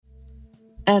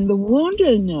And the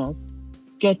woundedness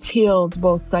gets healed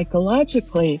both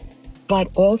psychologically, but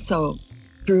also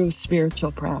through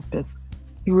spiritual practice,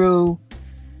 through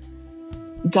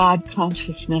God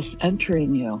consciousness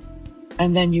entering you.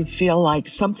 And then you feel like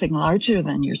something larger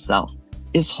than yourself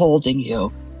is holding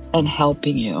you and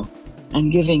helping you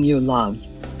and giving you love.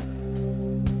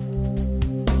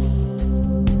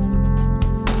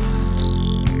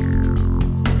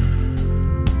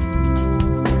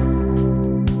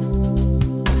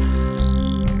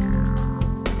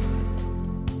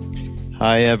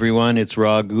 Hi, everyone. It's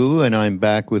Raghu, and I'm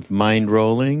back with Mind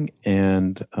Rolling.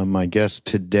 And my guest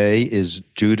today is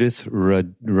Judith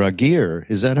Regier.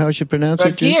 Is that how she pronounces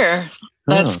it? Regier.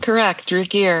 That's correct,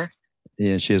 Regier.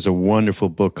 Yeah, she has a wonderful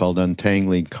book called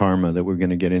Untangling Karma that we're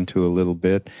going to get into a little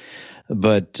bit.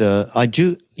 But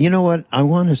you know what? I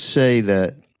want to say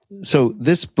that, so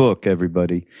this book,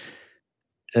 everybody,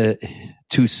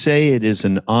 to say it is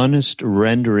an honest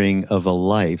rendering of a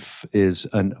life is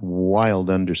a wild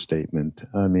understatement.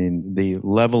 I mean, the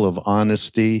level of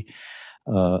honesty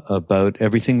about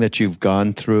everything that you've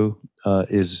gone through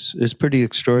is pretty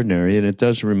extraordinary, and it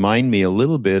does remind me a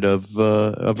little bit of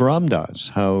Ram Dass,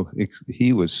 how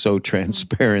he was so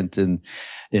transparent in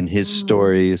his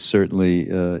story, certainly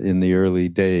in the early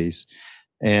days.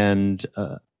 And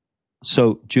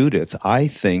so, Judith, I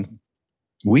think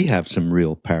we have some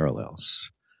real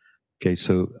parallels. Okay,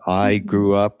 so I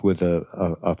grew up with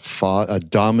a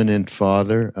dominant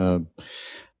father.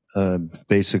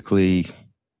 Basically,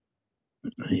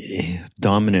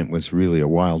 dominant was really a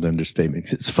wild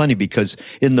understatement. It's funny because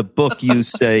in the book you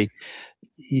say,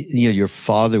 you know, your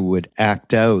father would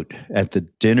act out at the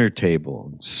dinner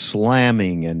table,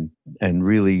 slamming and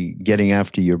really getting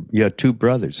after you had two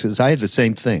brothers. Because I had the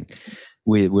same thing.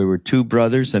 We were two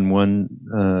brothers and one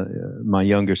my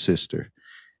younger sister,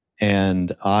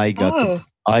 and I got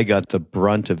the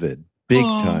brunt of it big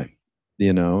time,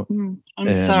 you know.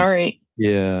 I'm sorry.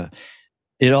 Yeah,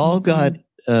 it all got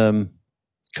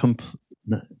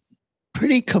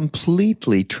pretty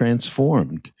completely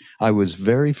transformed. I was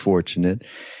very fortunate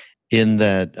in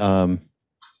that.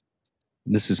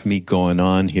 This is me going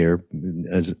on here.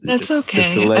 That's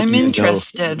okay. I'm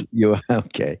interested.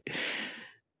 Okay.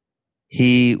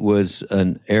 He was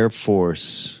an Air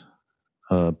Force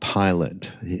pilot.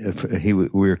 We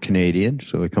were Canadian,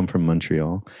 so I come from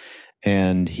Montreal,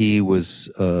 and he was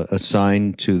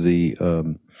assigned to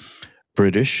the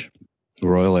British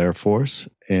Royal Air Force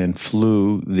and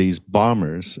flew these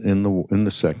bombers in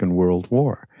the Second World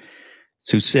War.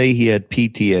 To say he had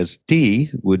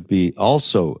PTSD would be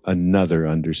also another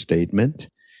understatement,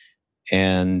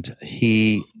 and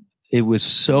it was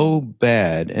so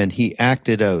bad, and he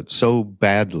acted out so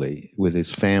badly with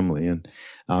his family. And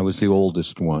I was the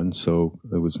oldest one, so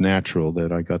it was natural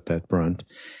that I got that brunt.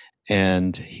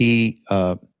 And he,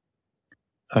 a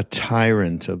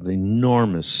tyrant of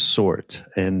enormous sort.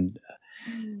 And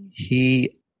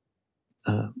he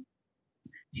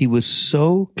was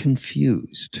so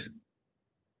confused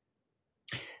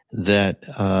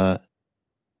that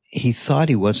he thought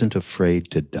he wasn't afraid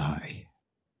to die.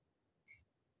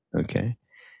 Okay.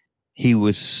 He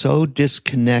was so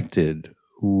disconnected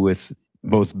with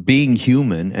both being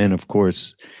human and, of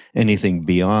course, anything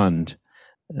beyond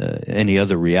any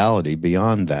other reality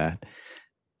beyond that.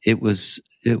 It was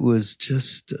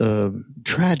just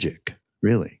tragic,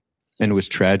 really. And it was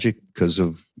tragic because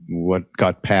of what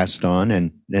got passed on.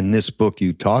 And in this book,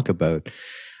 you talk about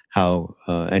how,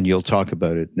 and you'll talk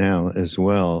about it now as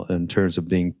well, in terms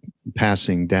of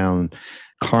passing down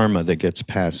karma that gets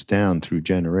passed down through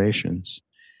generations.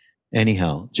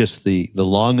 Anyhow, just the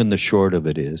long and the short of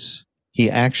it is, he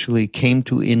actually came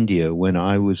to India when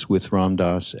I was with Ram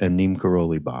Dass and Neem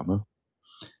Karoli Baba,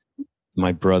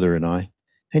 my brother and I,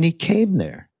 and he came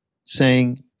there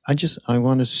saying, I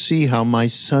want to see how my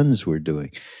sons were doing.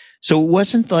 So it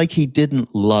wasn't like he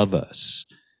didn't love us.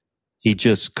 He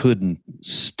just couldn't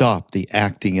stop the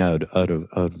acting out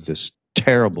of this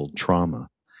terrible trauma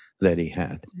that he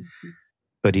had.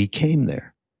 But he came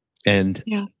there, and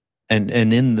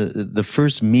in the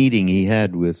first meeting he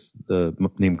had with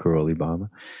Neem Karoli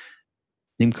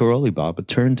Baba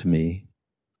turned to me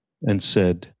and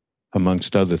said,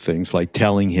 amongst other things, like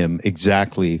telling him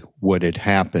exactly what had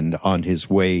happened on his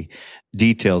way,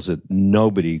 details that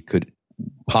nobody could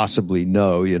possibly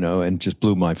know, you know, and just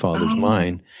blew my father's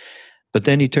mind. But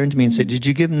then he turned to me and said, "Did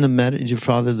you give him your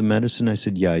father the medicine?" I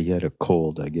said, "Yeah, he had a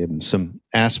cold. I gave him some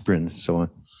aspirin and so on."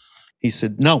 He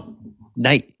said, "No,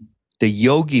 Knight, the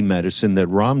yogi medicine that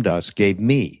Ram Dass gave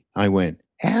me." I went,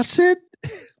 "Acid?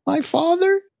 My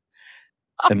father?"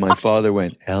 And my father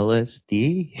went,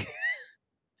 "LSD?"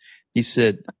 He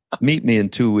said, Meet me in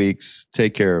 2 weeks.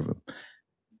 Take care of him.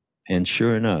 And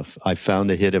sure enough, I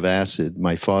found a hit of acid.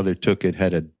 My father took it,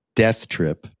 had a death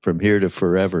trip from here to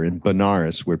forever in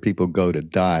Benares, where people go to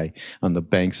die on the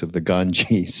banks of the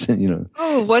Ganges.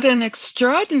 Oh, what an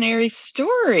extraordinary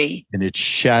story. And it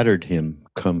shattered him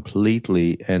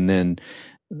completely. And then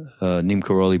Neem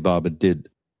Karoli Baba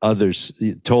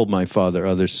told my father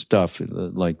other stuff,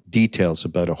 like details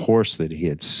about a horse that he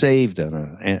had saved on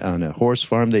a horse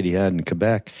farm that he had in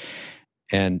Quebec.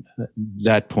 And at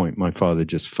that point, my father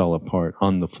just fell apart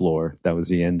on the floor. That was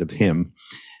the end of him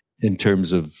in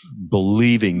terms of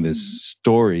believing this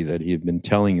story that he had been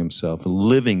telling himself,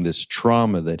 living this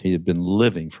trauma that he had been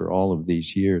living for all of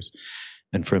these years.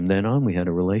 And from then on, we had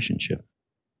a relationship.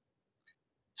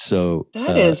 So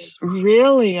that is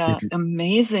really an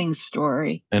amazing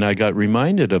story. And I got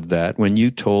reminded of that when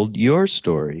you told your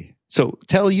story. So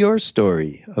tell your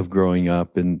story of growing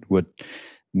up and what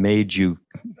made you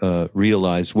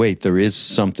realize, wait, there is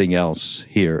something else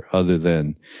here other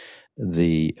than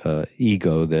the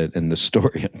ego and the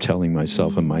story I'm telling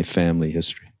myself and my family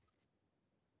history.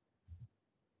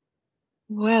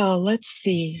 Well, let's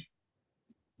see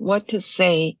what to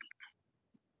say.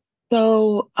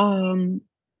 So,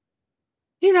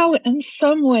 in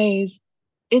some ways,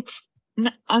 it's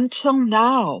until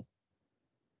now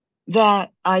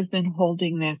that I've been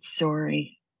holding that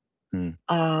story.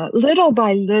 Little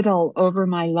by little over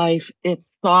my life, it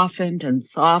softened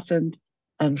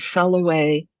and fell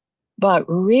away. But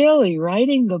really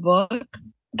writing the book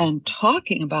and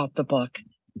talking about the book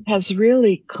has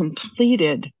really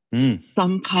completed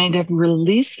some kind of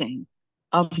releasing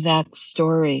of that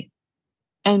story.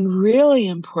 And really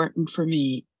important for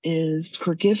me is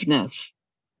forgiveness.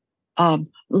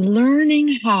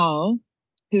 Learning how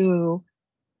to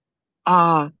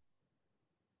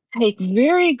take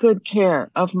very good care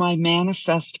of my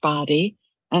manifest body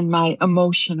and my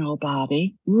emotional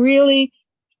body, really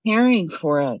caring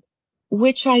for it,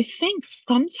 which I think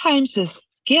sometimes is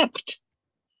skipped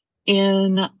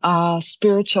in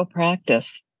spiritual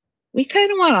practice. We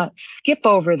kind of want to skip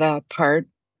over that part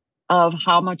of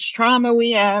how much trauma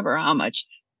we have or how much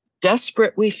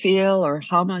desperate we feel or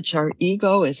how much our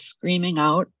ego is screaming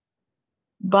out.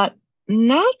 But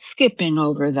not skipping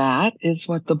over that is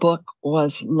what the book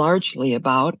was largely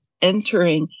about,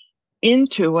 entering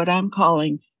into what I'm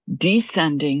calling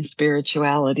descending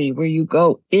spirituality, where you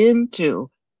go into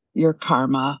your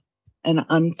karma and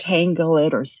untangle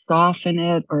it or soften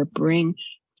it or bring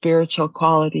spiritual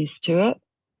qualities to it.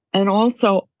 And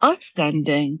also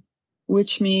ascending,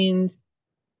 which means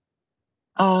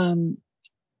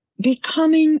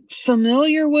becoming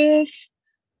familiar with,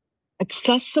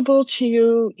 accessible to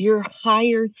you, your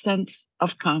higher sense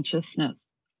of consciousness.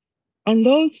 And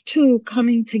those two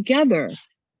coming together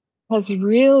has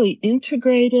really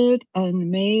integrated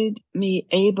and made me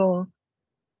able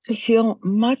to feel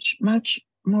much, much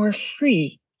more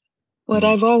free. What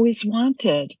I've always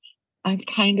wanted, I'm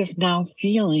kind of now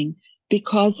feeling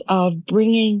because of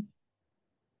bringing,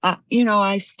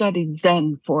 I studied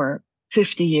Zen for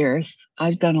 50 years.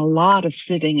 I've done a lot of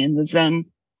sitting in the Zen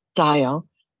style.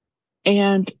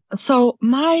 And so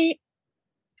my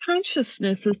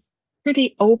consciousness is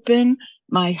pretty open.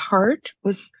 My heart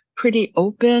was pretty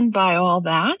open by all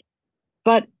that,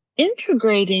 but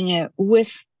integrating it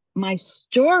with my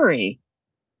story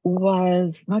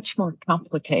was much more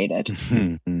complicated.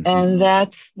 And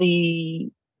that's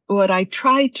what I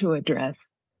try to address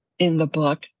in the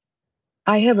book.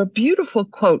 I have a beautiful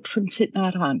quote from Thich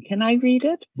Nhat Hanh. Can I read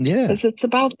it? Yeah. Because it's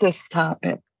about this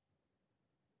topic.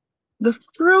 The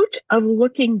fruit of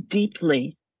looking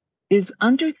deeply is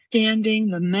understanding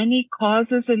the many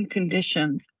causes and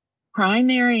conditions,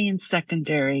 primary and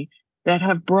secondary, that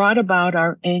have brought about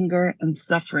our anger and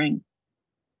suffering.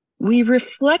 We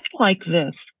reflect like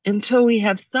this until we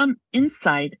have some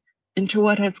insight into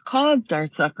what has caused our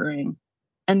suffering.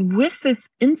 And with this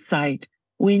insight,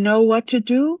 we know what to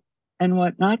do and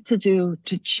what not to do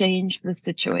to change the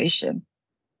situation.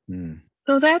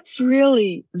 So that's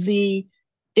really the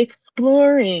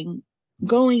exploring,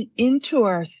 going into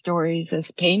our stories, as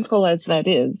painful as that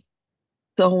is.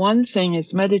 So one thing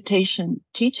is meditation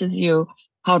teaches you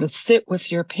how to sit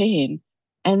with your pain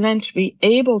and then to be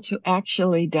able to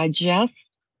actually digest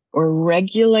or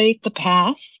regulate the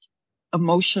past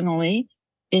emotionally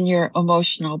in your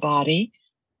emotional body,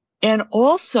 and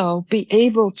also be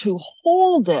able to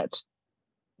hold it,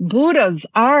 Buddha's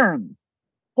arms,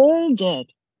 hold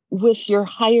it with your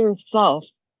higher self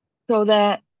so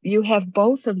that you have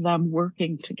both of them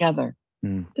working together.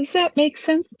 Does that make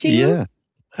sense to you? Yeah,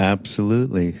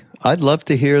 absolutely. I'd love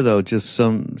to hear, though, just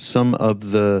some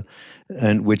of the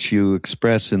and which you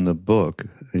express in the book.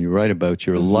 You write about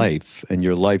your life and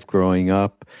your life growing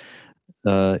up.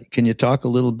 Can you talk a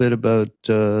little bit about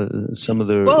some of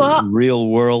the real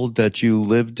world that you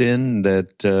lived in?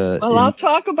 I'll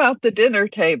talk about the dinner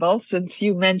table, since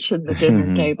you mentioned the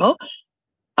dinner table.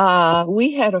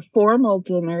 We had a formal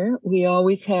dinner. We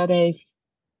always had a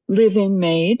live-in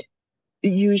maid,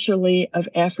 usually of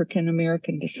African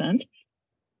American descent.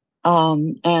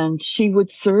 And she would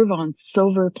serve on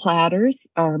silver platters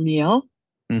our meal.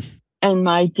 And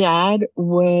my dad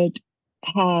would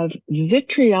have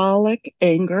vitriolic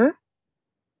anger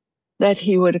that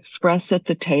he would express at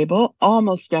the table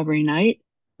almost every night,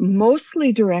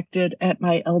 mostly directed at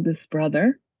my eldest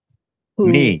brother,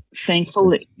 who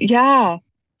thankfully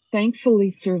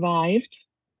survived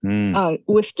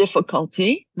with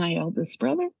difficulty, my eldest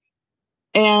brother.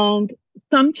 And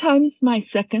sometimes my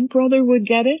second brother would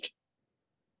get it.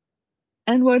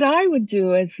 And what I would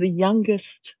do as the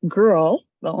youngest girl,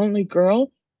 the only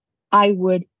girl, I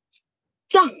would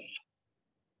stuff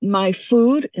my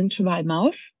food into my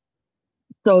mouth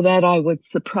so that I would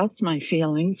suppress my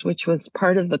feelings, which was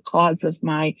part of the cause of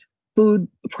my food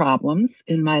problems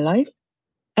in my life.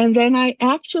 And then I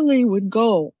actually would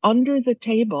go under the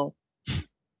table,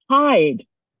 hide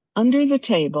under the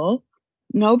table.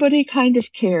 Nobody kind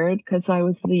of cared because I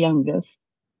was the youngest,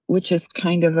 which is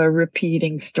kind of a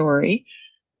repeating story.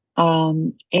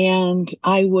 And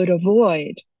I would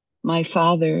avoid my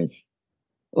father's,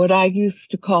 what I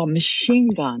used to call machine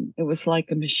gun. It was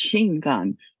like a machine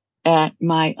gun at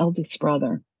my eldest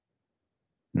brother.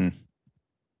 The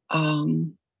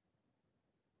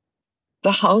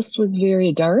house was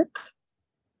very dark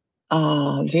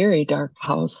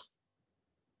house.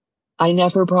 I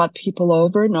never brought people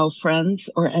over, no friends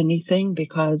or anything,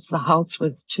 because the house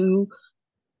was too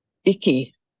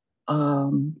icky.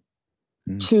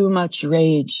 Too much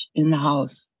rage in the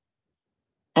house.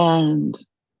 And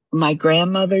my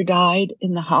grandmother died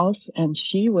in the house, and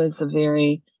she was a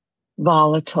very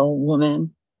volatile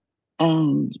woman.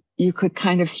 And you could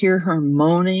kind of hear her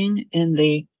moaning in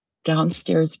the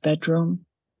downstairs bedroom.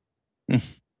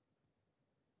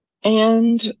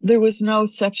 And there was no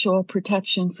sexual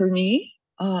protection for me.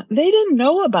 They didn't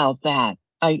know about that.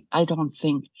 I don't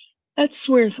think. That's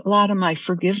where a lot of my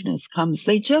forgiveness comes.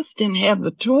 They just didn't have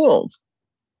the tools,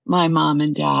 my mom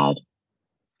and dad,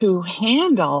 to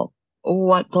handle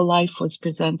what the life was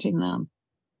presenting them.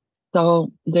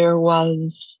 So there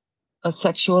was a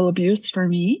sexual abuse for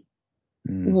me,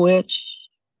 which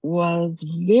was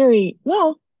very,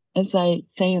 well, as I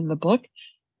say in the book,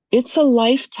 it's a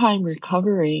lifetime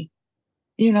recovery.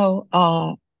 You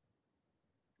know,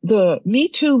 the Me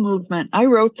Too movement, I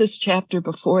wrote this chapter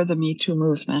before the Me Too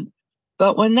movement,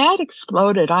 but when that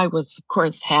exploded, I was, of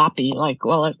course, happy. Like,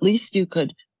 well, at least you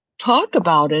could talk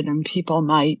about it and people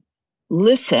might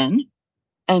listen,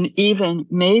 and even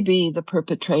maybe the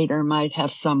perpetrator might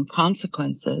have some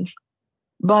consequences.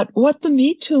 But what the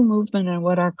Me Too movement and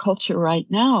what our culture right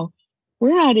now,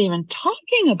 we're not even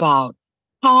talking about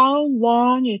how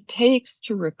long it takes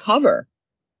to recover,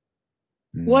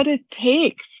 what it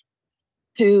takes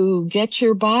to get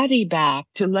your body back,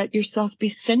 to let yourself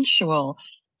be sensual,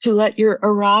 to let your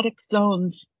erotic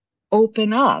zones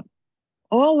open up.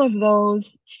 All of those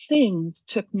things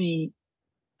took me,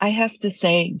 I have to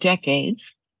say, decades.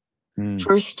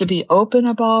 First, to be open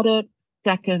about it.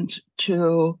 Second,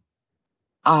 to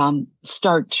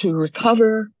start to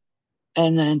recover.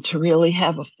 And then to really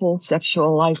have a full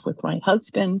sexual life with my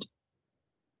husband.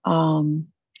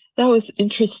 That was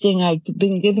interesting. I've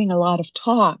been giving a lot of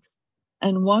talks.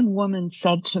 And one woman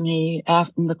said to me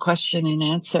after the question and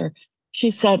answer,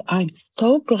 she said, "I'm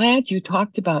so glad you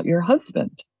talked about your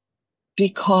husband,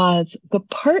 because the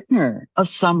partner of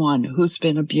someone who's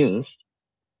been abused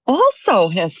also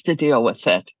has to deal with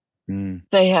it.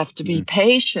 They have to be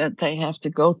patient. They have to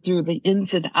go through the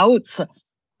ins and outs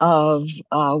of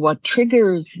what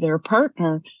triggers their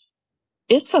partner.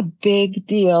 It's a big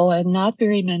deal, and not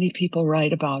very many people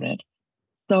write about it.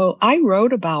 So I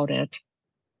wrote about it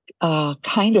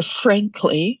kind of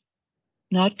frankly,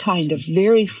 not kind of,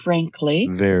 very frankly.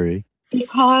 Very.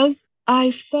 Because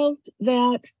I felt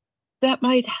that that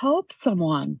might help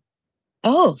someone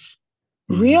else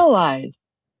realize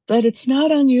that it's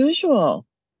not unusual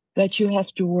that you have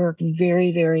to work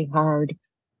very, very hard.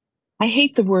 I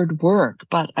hate the word work,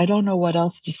 but I don't know what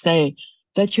else to say.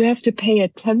 That you have to pay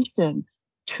attention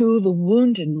to the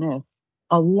woundedness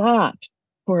a lot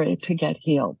for it to get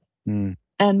healed. And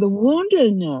the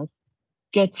woundedness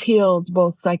gets healed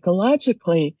both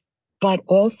psychologically, but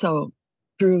also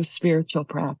through spiritual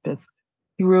practice,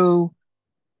 through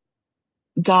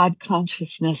God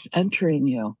consciousness entering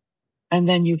you. And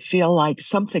then you feel like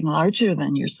something larger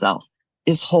than yourself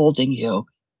is holding you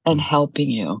and helping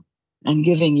you and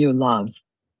giving you love,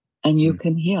 and you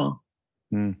can heal.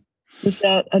 Is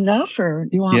that enough, or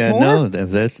you want more?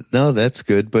 No, that's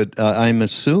good. But I'm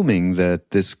assuming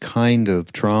that this kind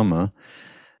of trauma,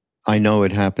 I know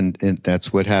it happened, and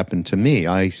that's what happened to me.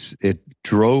 It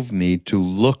drove me to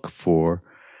look for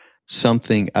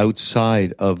something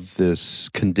outside of this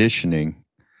conditioning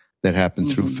that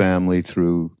happened through family,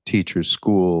 through teachers,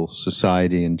 school,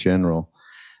 society in general.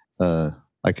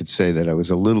 I could say that I was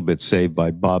a little bit saved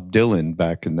by Bob Dylan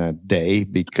back in that day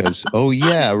because, oh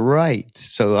yeah, right.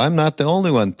 So I'm not the only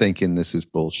one thinking this is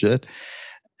bullshit.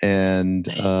 And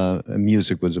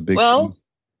music was a big thing.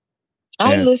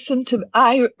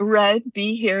 I read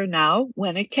Be Here Now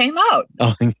when it came out.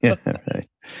 Oh, yeah, right.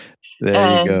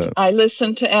 There you go. I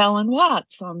listened to Alan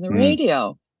Watts on the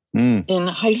radio in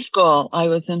high school. I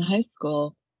was in high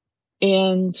school.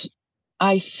 And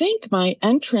I think my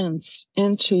entrance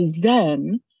into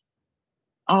Zen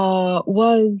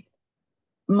was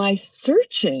my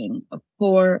searching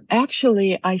for,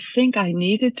 actually, I think I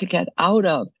needed to get out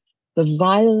of the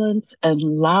violence and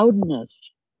loudness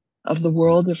of the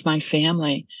world of my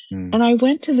family. And I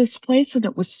went to this place and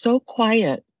it was so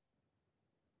quiet.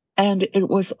 And it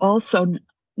was also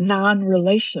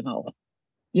non-relational.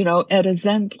 You know, at a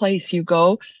Zen place, you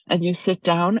go and you sit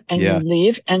down and you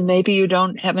leave, and maybe you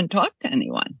haven't talked to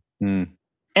anyone.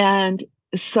 And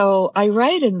so I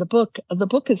write in the book. The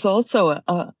book is also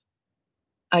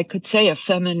I could say, a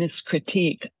feminist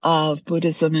critique of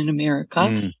Buddhism in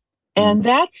America. And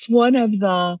that's one of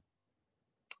the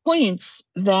points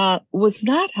that was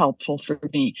not helpful for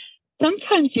me.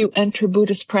 Sometimes you enter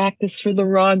Buddhist practice for the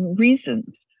wrong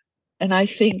reasons. And I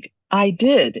think I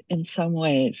did in some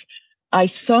ways. I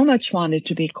so much wanted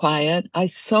to be quiet. I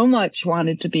so much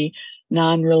wanted to be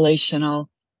non-relational.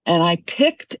 And I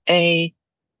picked a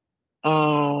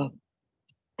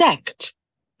sect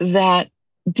that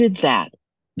did that,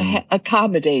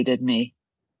 accommodated me,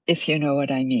 if you know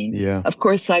what I mean. Yeah. Of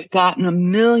course, I've gotten a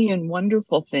million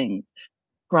wonderful things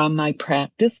from my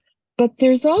practice, but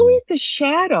there's always a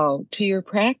shadow to your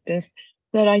practice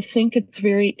that I think it's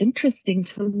very interesting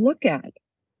to look at.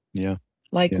 Yeah.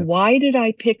 Like, why did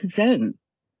I pick Zen?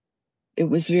 It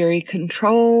was very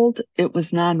controlled. It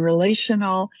was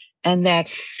non-relational, and that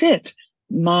fit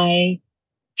my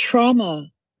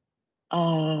trauma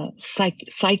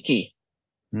psyche.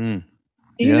 You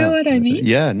know what I mean?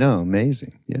 Yeah, no,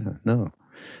 amazing. Yeah, no,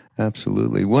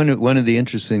 absolutely. One of the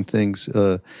interesting things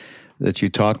that you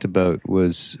talked about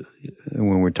was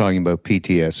when we're talking about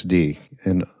PTSD,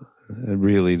 and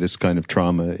really this kind of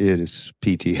trauma, it is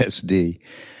PTSD,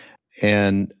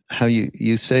 and how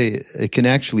you say it can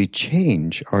actually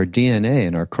change our DNA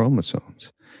and our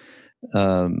chromosomes.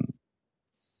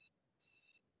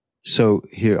 So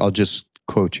here, I'll just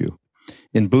quote you.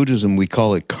 In Buddhism, we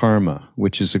call it karma,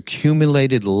 which is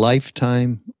accumulated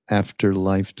lifetime after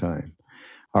lifetime.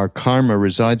 Our karma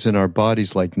resides in our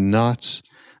bodies like knots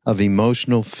of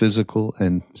emotional, physical,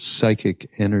 and psychic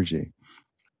energy,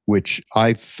 which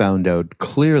I found out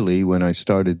clearly when I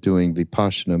started doing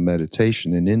Vipassana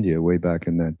meditation in India way back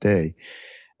in that day.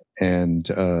 And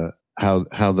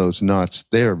how those knots,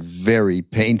 they're very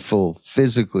painful,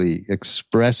 physically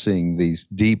expressing these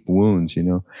deep wounds, you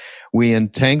know. We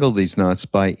entangle these knots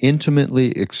by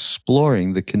intimately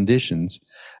exploring the conditions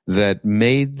that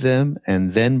made them,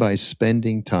 and then by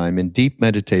spending time in deep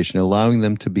meditation, allowing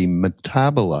them to be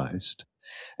metabolized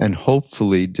and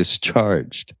hopefully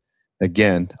discharged.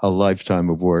 Again, a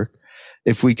lifetime of work.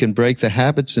 If we can break the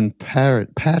habits and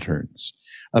patterns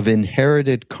of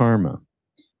inherited karma,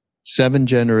 7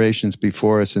 generations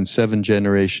before us and 7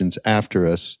 generations after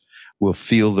us will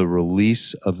feel the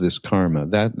release of this karma.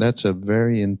 That's a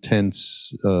very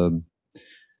intense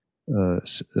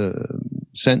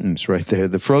sentence right there.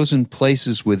 The frozen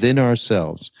places within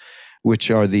ourselves,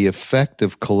 which are the effect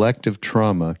of collective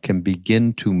trauma, can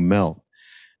begin to melt.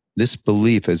 This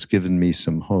belief has given me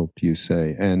some hope, you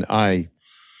say, and I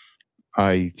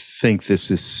think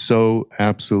this is so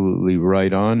absolutely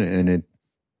right on, and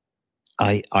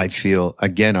I feel,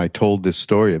 again, I told this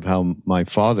story of how my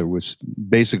father was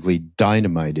basically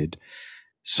dynamited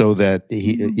so that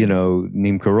he, you know,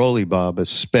 Neem Karoli Baba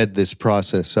sped this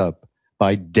process up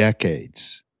by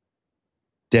decades.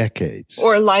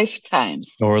 Or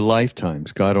lifetimes.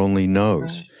 God only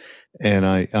knows. Right. And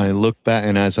I look back,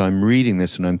 and as I'm reading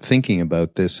this and I'm thinking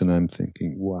about this, and I'm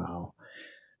thinking, wow,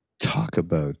 talk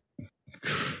about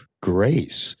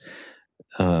grace.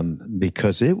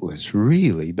 Because it was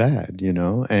really bad, you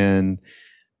know, and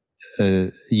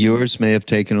yours may have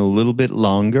taken a little bit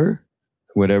longer,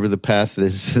 whatever the path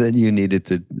is that you needed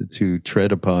to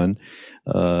tread upon,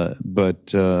 but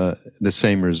the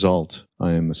same result,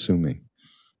 I am assuming.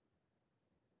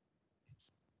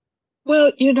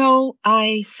 Well,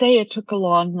 I say it took a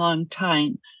long, long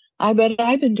time. But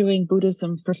I've been doing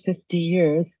Buddhism for 50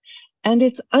 years, and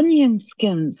it's onion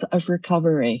skins of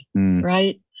recovery,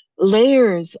 right?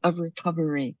 Layers of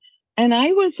recovery. And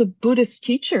I was a Buddhist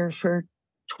teacher for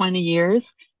 20 years.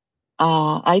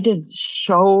 I didn't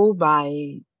show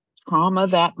my trauma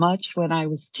that much when I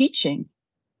was teaching,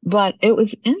 but it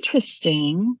was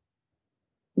interesting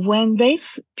when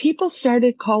people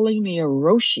started calling me a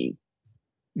Roshi.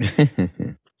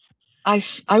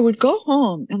 I would go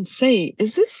home and say,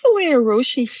 is this the way a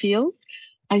Roshi feels?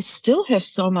 I still have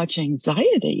so much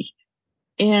anxiety.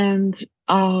 And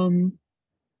then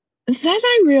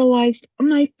I realized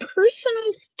my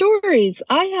personal stories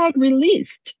I had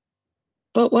released.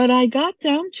 But what I got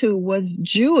down to was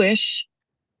Jewish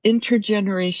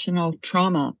intergenerational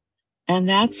trauma. And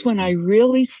that's when I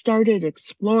really started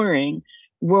exploring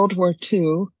World War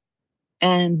II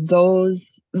and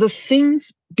the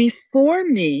things before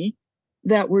me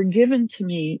that were given to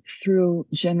me through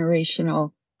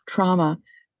generational trauma.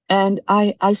 And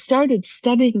I started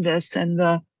studying this, and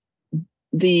I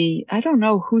don't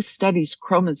know who studies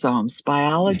chromosomes,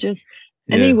 biologists.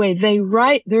 Yeah. Anyway,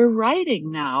 they're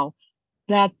writing now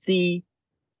that the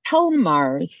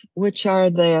telomeres, which are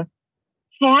the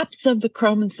caps of the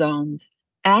chromosomes,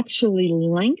 actually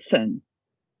lengthen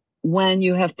when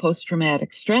you have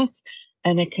post-traumatic stress,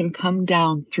 and it can come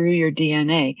down through your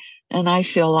DNA. And I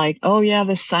feel like, oh yeah,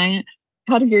 the science.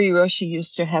 Katagiri Roshi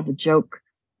used to have a joke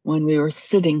when we were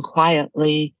sitting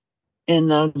quietly in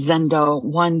the Zendo.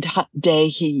 One day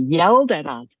he yelled at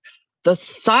us, "The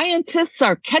scientists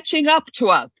are catching up to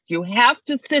us. You have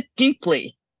to sit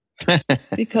deeply."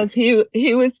 Because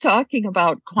he was talking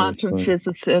about quantum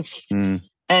physicists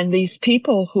and these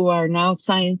people who are now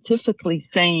scientifically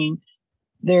saying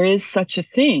there is such a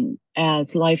thing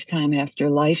as lifetime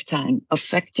after lifetime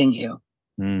affecting you.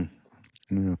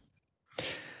 Yeah.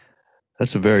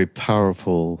 That's a very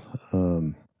powerful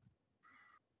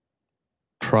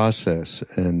process,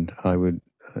 and I would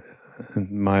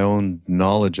my own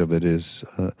knowledge of it is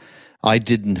I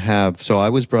didn't have, so I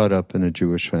was brought up in a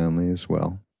Jewish family as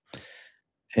well,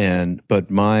 but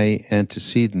my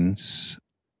antecedents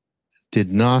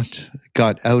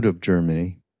got out of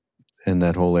Germany and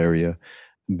that whole area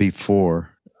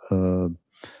before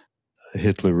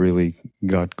Hitler really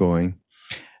got going.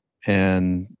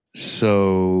 And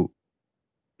so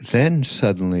then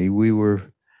suddenly we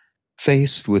were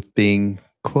faced with being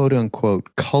quote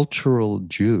unquote cultural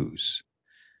Jews,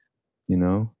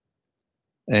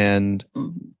 and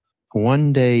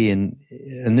one day and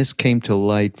this came to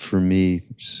light for me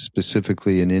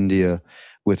specifically in India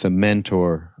with a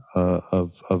mentor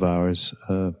of ours,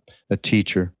 a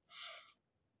teacher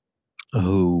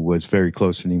who was very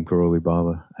close to Neem Karoli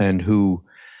Baba and who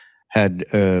had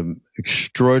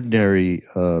extraordinary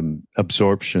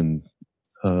absorption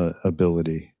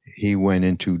ability. He went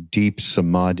into deep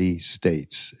samadhi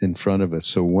states in front of us.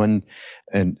 So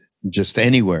and just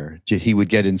anywhere, he would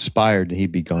get inspired and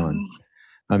he'd be gone.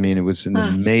 I mean, it was an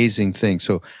amazing thing.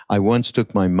 So I once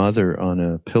took my mother on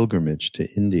a pilgrimage to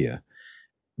India,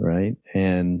 right?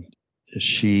 And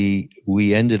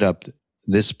we ended up,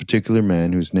 this particular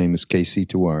man whose name is K.C.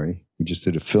 Tiwari, we just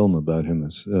did a film about him.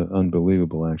 It's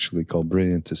unbelievable, actually, called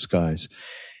Brilliant Disguise.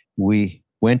 We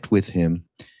went with him,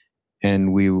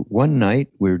 and one night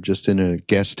we were just in a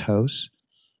guest house,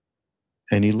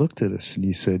 and he looked at us and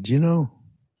he said, you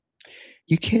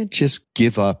can't just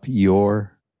give up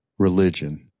your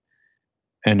religion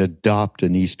and adopt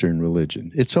an Eastern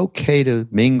religion. It's okay to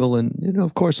mingle and,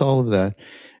 of course, all of that.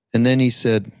 And then he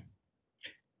said,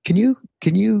 Can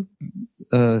you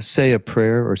say a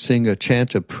prayer or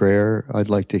chant a prayer? I'd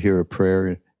like to hear a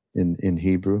prayer in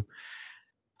Hebrew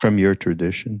from your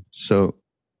tradition. So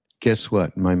guess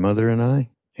what? My mother and I,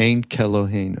 Ein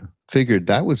Keloheinu, figured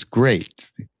that was great.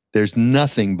 There's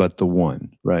nothing but the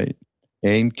one, right?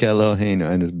 Ein Keloheinu,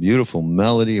 and it's a beautiful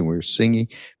melody, and we're singing.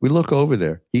 We look over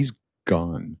there. He's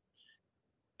gone.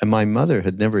 And my mother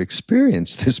had never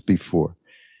experienced this before.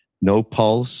 No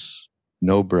pulse,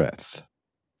 no breath.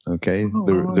 Okay,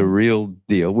 the real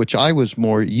deal, which I was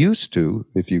more used to,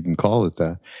 if you can call it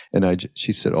that. And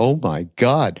she said, "Oh my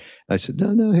God!" I said,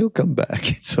 "No, he'll come back.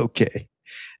 It's okay,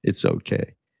 it's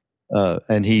okay."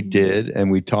 And he did,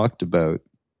 and we talked about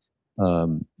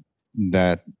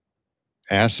that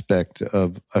aspect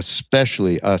of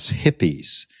especially us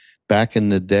hippies back in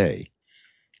the day,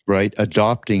 right?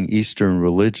 Adopting Eastern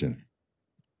religion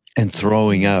and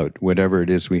throwing out whatever it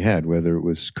is we had, whether it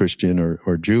was Christian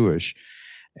or Jewish.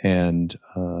 And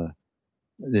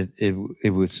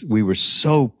it was, we were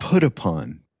so put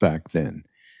upon back then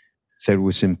that it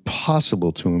was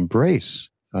impossible to embrace,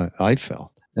 I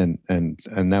felt. And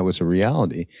that was a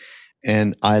reality.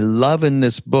 And I love in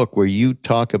this book where you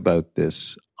talk about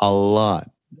this a lot.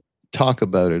 Talk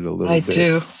about it a little bit. I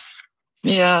do.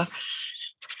 Yeah.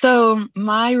 So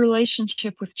my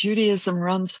relationship with Judaism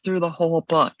runs through the whole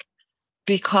book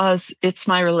because it's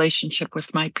my relationship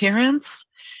with my parents.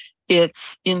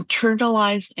 It's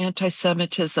internalized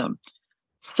anti-Semitism.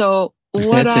 So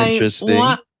what That's interesting.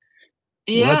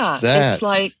 Yeah, what's that? It's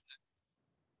like,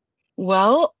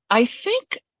 well, I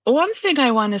think one thing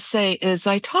I want to say is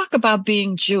I talk about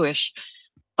being Jewish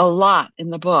a lot in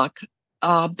the book,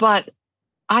 but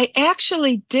I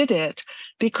actually did it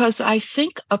because I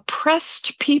think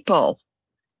oppressed people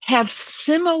have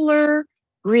similar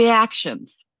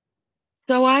reactions.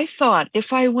 So I thought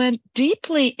if I went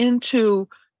deeply into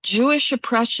Jewish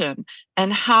oppression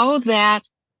and how that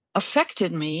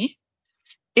affected me,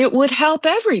 it would help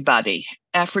everybody,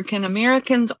 African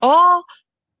Americans, all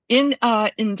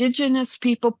indigenous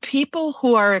people, people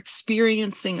who are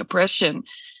experiencing oppression.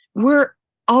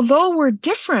 Although we're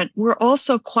different, we're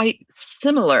also quite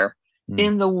similar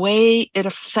in the way it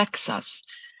affects us.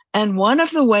 And one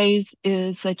of the ways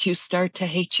is that you start to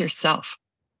hate yourself.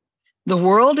 The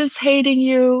world is hating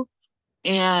you,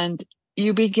 and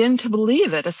you begin to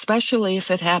believe it, especially if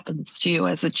it happens to you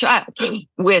as a child,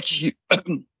 which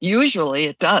usually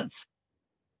it does.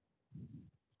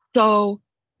 So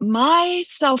my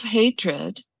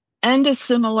self-hatred and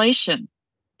assimilation.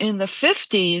 In the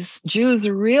 50s, Jews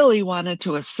really wanted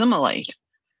to assimilate.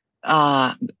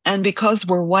 And because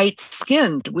we're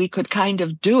white-skinned, we could kind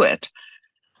of do it,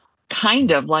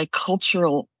 kind of like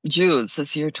cultural Jews,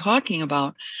 as you're talking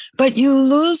about. But you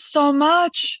lose so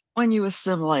much when you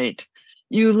assimilate.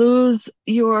 You lose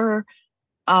your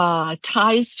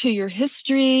ties to your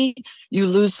history. You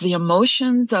lose the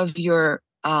emotions of your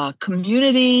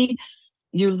community.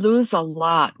 You lose a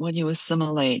lot when you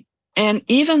assimilate. And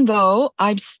even though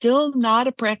I'm still not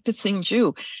a practicing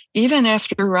Jew, even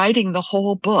after writing the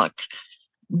whole book,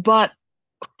 but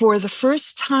for the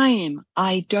first time,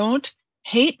 I don't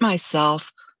hate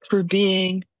myself for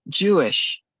being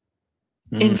Jewish.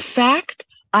 In fact,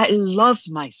 I love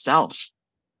myself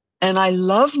and I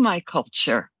love my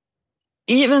culture,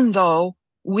 even though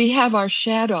we have our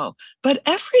shadow. But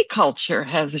every culture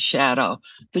has a shadow.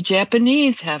 The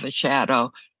Japanese have a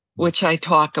shadow, which I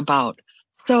talk about.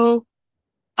 So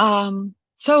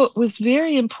it was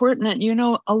very important.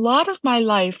 And, a lot of my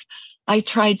life, I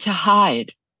tried to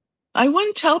hide. I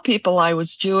wouldn't tell people I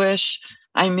was Jewish.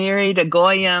 I married a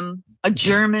Goyim, a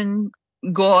German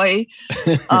Goy.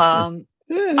 But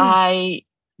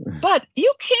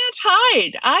you can't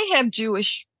hide. I have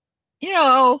Jewish,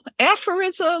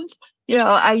 aphorisms.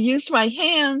 I use my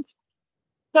hands.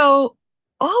 So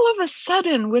all of a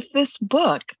sudden with this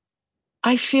book,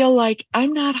 I feel like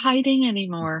I'm not hiding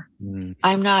anymore.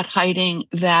 I'm not hiding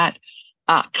that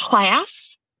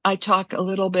class. I talk a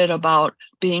little bit about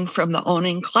being from the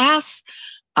owning class.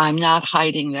 I'm not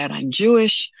hiding that I'm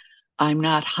Jewish. I'm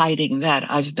not hiding that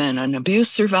I've been an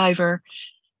abuse survivor.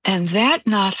 And that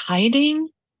not hiding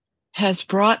has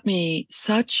brought me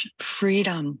such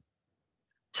freedom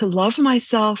to love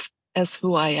myself as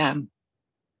who I am.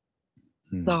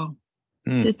 So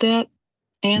did that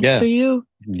answer you?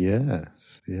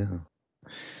 Yes. Yeah.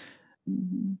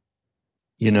 Mm-hmm.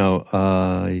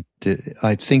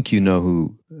 I think you know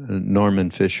who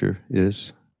Norman Fisher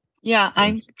is. Yeah,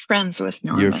 I'm friends with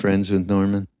Norman. You're friends with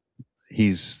Norman?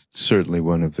 He's certainly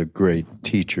one of the great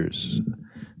teachers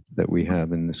that we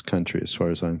have in this country, as far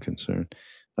as I'm concerned.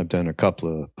 I've done a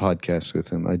couple of podcasts with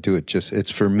him. I do it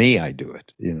it's for me I do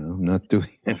it, I'm not doing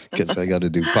it because I got to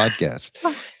do podcasts.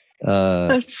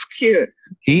 That's cute.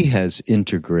 He has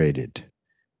integrated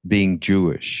being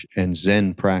Jewish and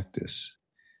Zen practice.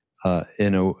 I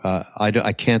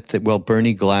can't think. Well,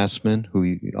 Bernie Glassman,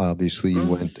 who obviously you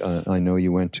went. I know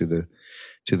you went to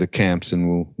the camps, and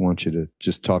we'll want you to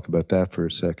just talk about that for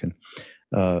a second.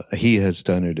 He has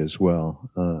done it as well.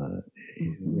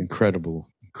 Incredible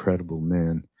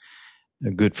man,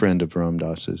 a good friend of Ram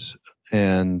Dass's,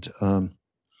 and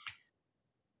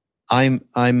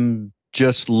I'm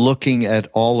just looking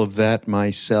at all of that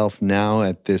myself now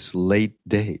at this late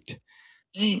date.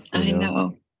 I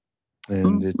know.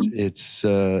 And it's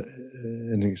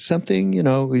something,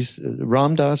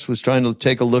 Ram Dass was trying to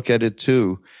take a look at it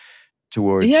too.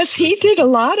 towards. Yes, he did a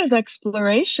lot of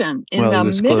exploration in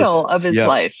the middle of his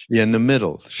life. Yeah, in the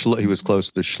middle. He was close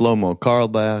to Shlomo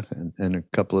Carlebach and a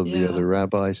couple of the other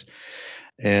rabbis.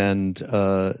 And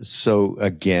so,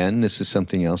 again, this is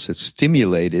something else that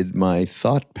stimulated my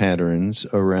thought patterns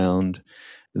around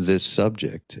this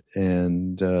subject.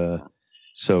 And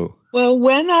so... Well,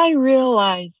 when I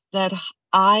realized that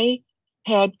I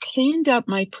had cleaned up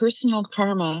my personal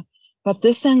karma, but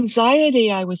this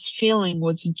anxiety I was feeling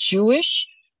was Jewish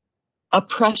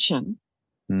oppression,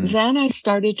 then I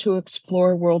started to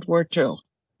explore World War II.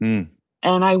 And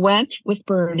I went with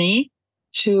Bernie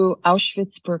to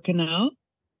Auschwitz-Birkenau.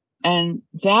 And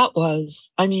that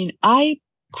was, I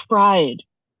cried.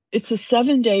 It's a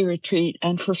 7-day retreat.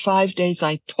 And for 5 days,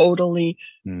 I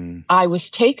was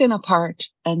taken apart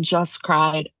and just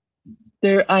cried.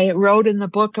 I wrote in the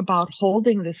book about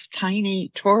holding this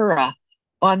tiny Torah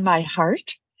on my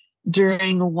heart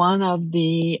during one of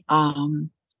the,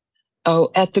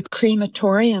 at the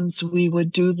crematoriums, we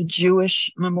would do the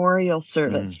Jewish memorial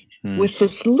service with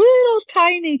this little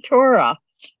tiny Torah.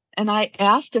 And I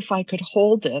asked if I could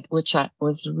hold it, which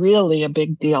was really a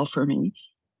big deal for me.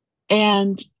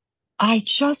 And I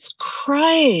just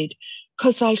cried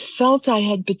because I felt I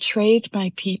had betrayed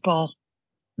my people.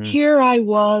 Here I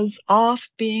was off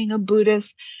being a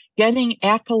Buddhist, getting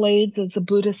accolades as a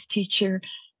Buddhist teacher,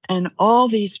 and all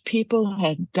these people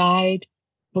had died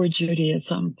for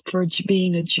Judaism, for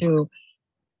being a Jew.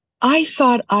 I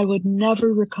thought I would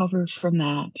never recover from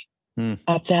that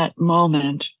at that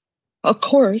moment. Of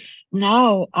course,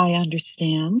 now I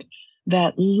understand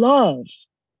that love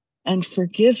and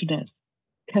forgiveness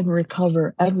can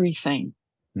recover everything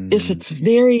if it's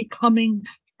very coming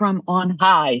from on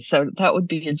high. So that would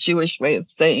be a Jewish way of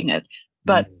saying it.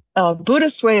 But a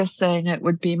Buddhist way of saying it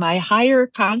would be my higher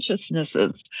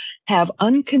consciousnesses have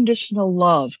unconditional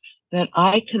love that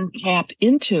I can tap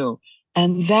into,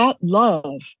 and that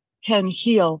love can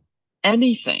heal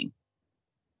anything.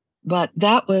 But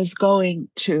that was going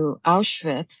to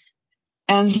Auschwitz.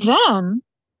 And then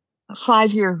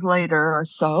 5 years later or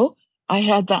so, I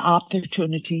had the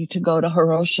opportunity to go to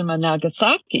Hiroshima,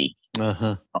 Nagasaki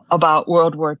about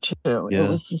World War II. Yeah. It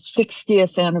was the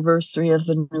 60th anniversary of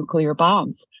the nuclear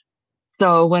bombs.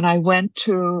 So when I went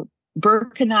to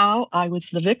Birkenau, I was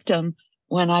the victim.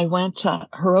 When I went to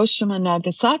Hiroshima,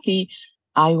 Nagasaki,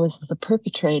 I was the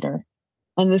perpetrator.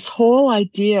 And this whole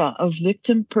idea of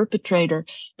victim perpetrator,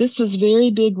 this was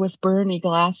very big with Bernie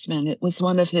Glassman. It was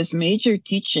one of his major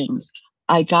teachings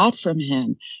I got from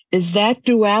him, is that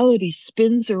duality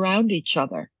spins around each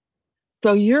other.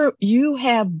 So you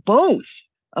have both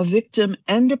a victim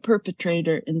and a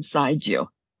perpetrator inside you.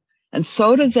 And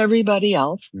so does everybody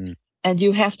else. And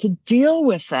you have to deal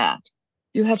with that.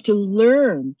 You have to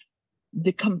learn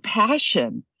the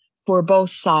compassion for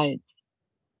both sides.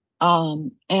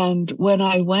 And when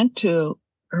I went to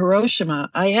Hiroshima,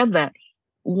 I had that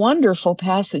wonderful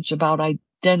passage about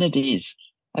identities.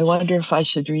 I wonder if I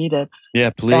should read it.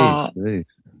 Yeah,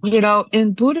 please. You know,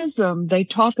 in Buddhism, they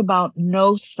talk about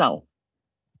no self,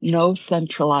 no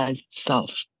centralized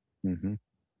self.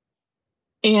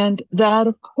 And that,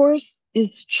 of course,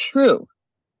 is true,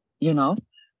 you know.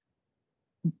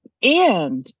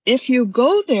 And if you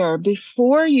go there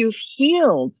before you've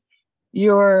healed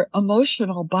your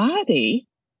emotional body,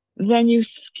 then you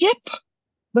skip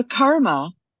the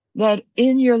karma that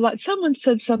in your life. Someone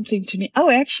said something to me. Oh,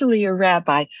 actually, a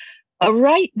rabbi.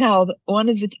 Right now,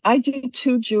 I do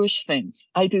 2 Jewish things.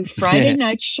 I do Friday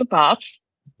night Shabbat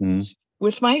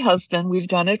with my husband. We've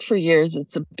done it for years.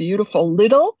 It's a beautiful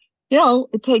little,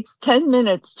 it takes 10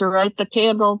 minutes to light the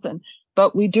candles,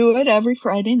 but we do it every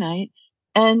Friday night.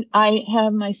 And I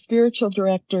have my spiritual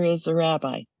director as a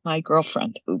rabbi, my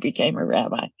girlfriend who became a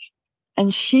rabbi.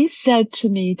 And she said to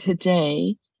me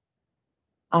today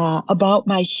about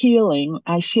my healing,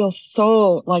 I feel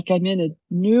so like I'm in a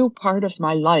new part of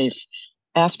my life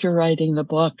after writing the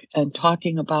book and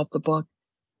talking about the book.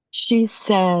 She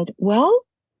said, well,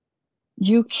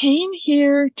 you came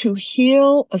here to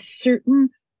heal a certain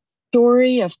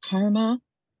story of karma,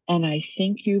 and I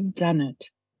think you've done it.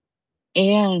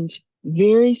 And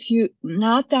very few,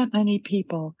 not that many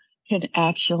people can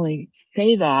actually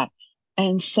say that.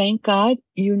 And thank God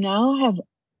you now have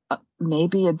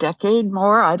maybe a decade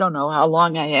more. I don't know how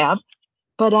long I have,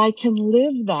 but I can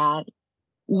live that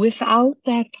without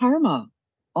that karma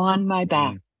on my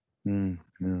back. Wow.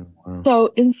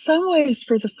 So in some ways,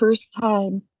 for the first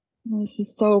time, this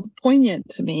is so poignant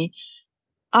to me,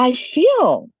 I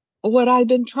feel what I've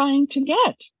been trying to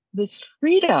get, this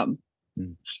freedom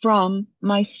from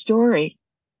my story.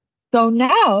 So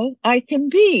now I can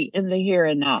be in the here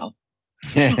and now.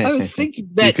 I was thinking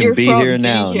that you can be here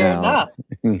now. Yeah,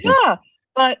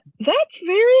 but that's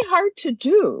very hard to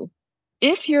do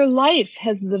if your life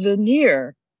has the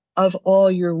veneer of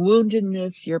all your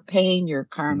woundedness, your pain, your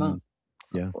karma.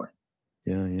 Yeah. So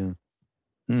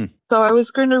Yeah. So I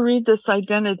was going to read this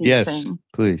identity yes, thing.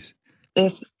 Please.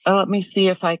 Let me see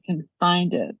if I can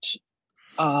find it.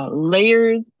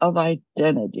 Layers of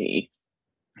identity.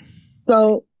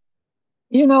 So,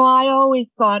 I always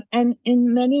thought, and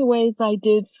in many ways I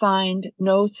did find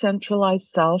no centralized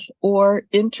self or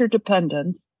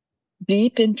interdependence,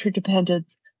 deep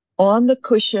interdependence on the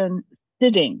cushion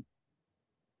sitting.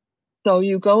 So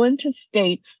you go into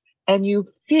states and you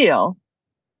feel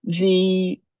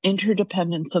the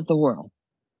interdependence of the world.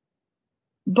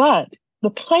 But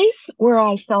the place where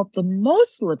I felt the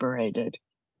most liberated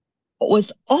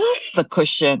was off the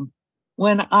cushion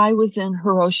when I was in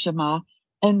Hiroshima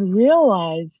and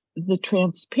realized the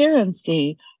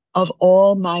transparency of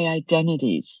all my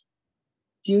identities.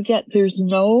 There's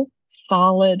no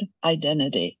solid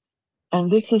identity.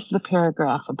 And this is the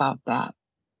paragraph about that.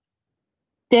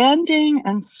 Standing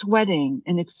and sweating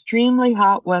in extremely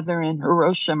hot weather in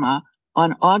Hiroshima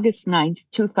on August 9th,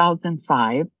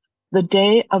 2005, the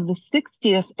day of the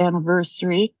 60th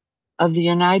anniversary of the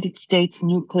United States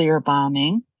nuclear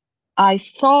bombing, I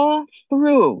saw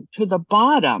through to the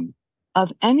bottom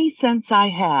of any sense I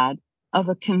had of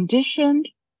a conditioned,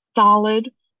 solid,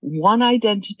 one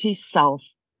identity self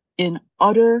in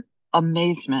utter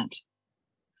amazement.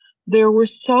 There were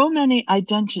so many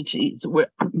identities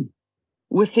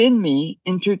within me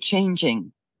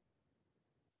interchanging.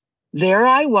 There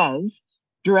I was,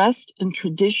 dressed in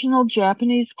traditional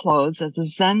Japanese clothes as a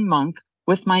Zen monk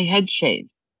with my head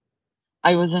shaved.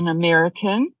 I was an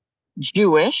American,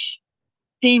 Jewish,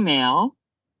 female,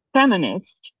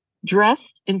 feminist,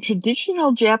 dressed in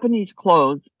traditional Japanese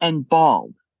clothes and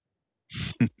bald.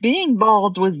 Being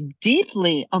bald was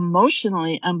deeply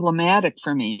emotionally emblematic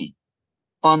for me.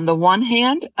 On the one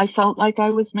hand, I felt like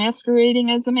I was masquerading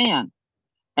as a man.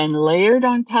 And layered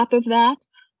on top of that,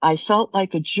 I felt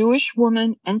like a Jewish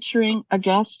woman entering a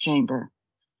gas chamber,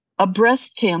 a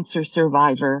breast cancer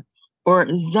survivor, or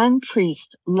a Zen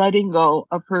priest letting go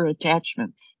of her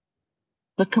attachments.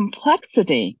 The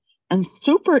complexity and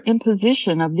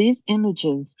superimposition of these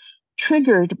images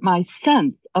triggered my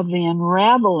sense of the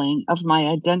unraveling of my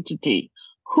identity.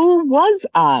 Who was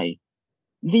I?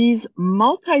 These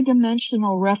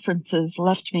multidimensional references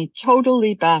left me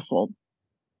totally baffled.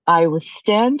 I was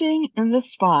standing in the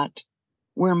spot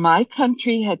where my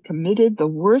country had committed the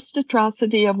worst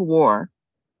atrocity of war,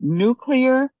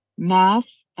 nuclear, mass,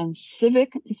 and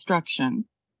civic destruction.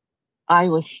 I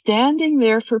was standing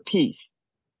there for peace.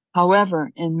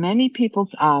 However, in many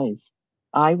people's eyes,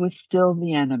 I was still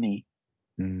the enemy.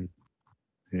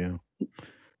 Yeah.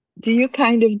 Do you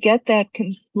kind of get that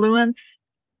confluence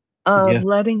of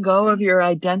letting go of your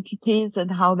identities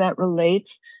and how that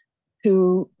relates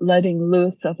to letting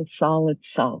loose of a solid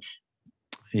self?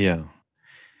 Yeah.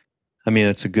 I mean,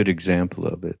 that's a good example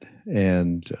of it.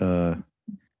 And,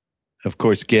 of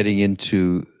course, getting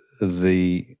into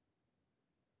the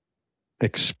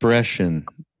expression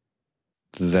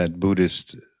that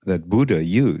Buddha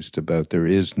used about there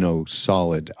is no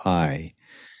solid I.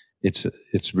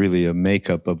 It's really a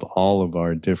makeup of all of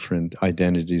our different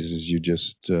identities, as you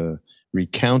just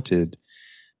recounted.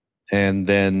 And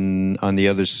then on the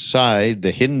other side,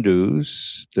 the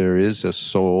Hindus, there is a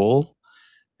soul.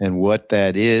 And what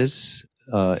that is,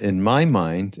 in my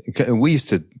mind, and we used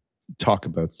to talk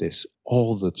about this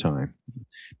all the time.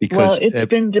 Because it's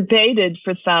been debated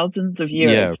for thousands of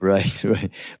years. Yeah, right.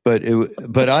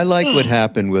 But I like what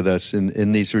happened with us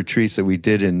in these retreats that we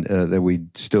did that we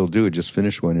still do. Just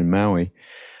finished one in Maui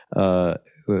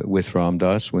with Ram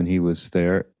Dass when he was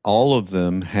there. All of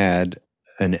them had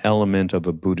an element of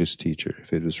a Buddhist teacher.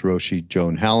 If it was Roshi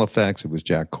Joan Halifax, it was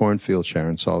Jack Kornfield,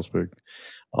 Sharon Salzberg.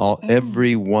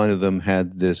 Every one of them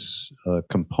had this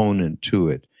component to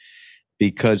it,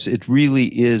 because it really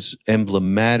is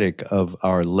emblematic of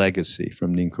our legacy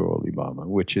from Ninkoro Libama,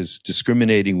 which is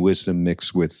discriminating wisdom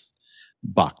mixed with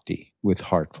bhakti, with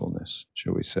heartfulness,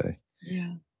 shall we say.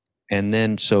 Yeah. And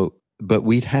then but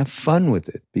we'd have fun with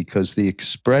it, because the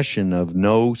expression of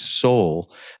no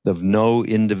soul, of no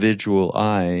individual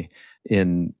I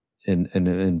in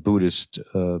Buddhist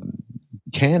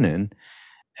canon.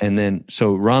 And then,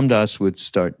 so Ram Dass would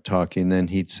start talking, then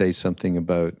he'd say something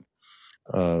about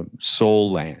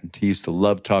soul land. He used to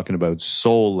love talking about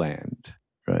soul land,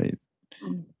 right?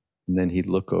 And then he'd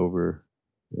look over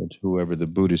at whoever the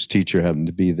Buddhist teacher happened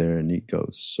to be there, and he'd go,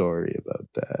 sorry about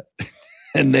that.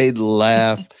 And they'd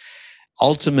laugh.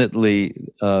 ultimately,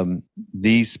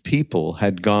 these people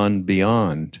had gone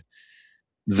beyond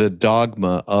the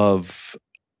dogma of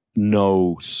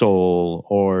no soul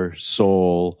or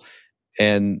soul.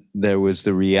 And there was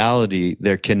the reality,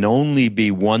 there can only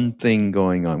be one thing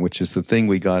going on, which is the thing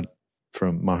we got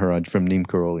from Maharaj, from Neem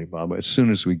Karoli Baba. As soon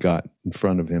as we got in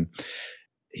front of him,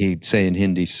 he'd say in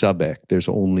Hindi, Sabek, there's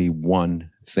only one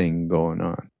thing going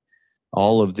on.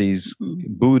 All of these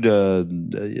Buddha,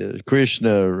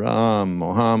 Krishna, Ram,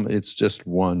 Muhammad, it's just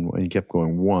one. And he kept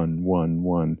going,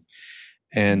 one.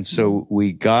 And so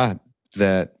we got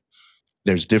that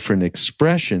there's different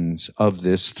expressions of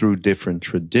this through different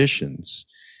traditions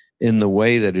in the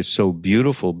way that is so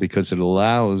beautiful, because it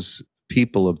allows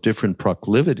people of different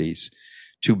proclivities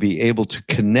to be able to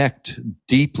connect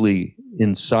deeply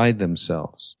inside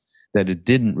themselves, that it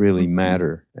didn't really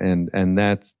matter. And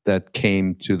that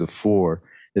came to the fore,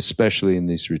 especially in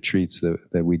these retreats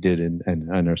that we did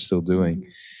and are still doing.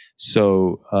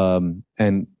 So,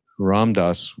 and Ram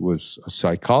Dass was a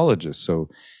psychologist, so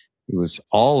it was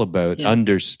all about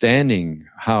understanding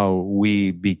how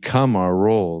we become our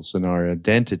roles and our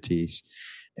identities.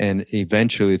 And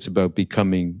eventually it's about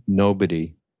becoming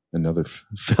nobody. Another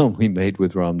film we made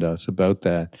with Ram Dass about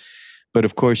that. But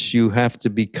of course, you have to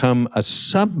become a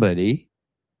somebody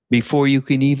before you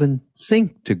can even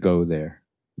think to go there,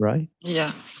 right?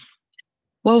 Yeah.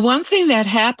 Well, one thing that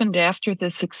happened after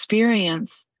this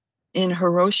experience in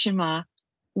Hiroshima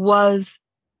was,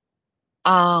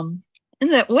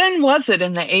 when was it,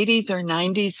 in the 80s or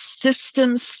 90s,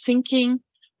 systems thinking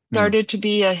started to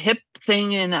be a hip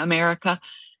thing in America.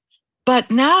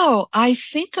 But now I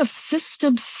think of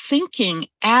systems thinking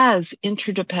as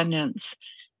interdependence,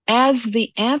 as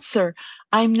the answer.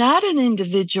 I'm not an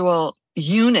individual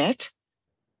unit.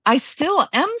 I still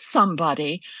am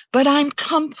somebody, but I'm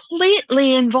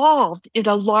completely involved in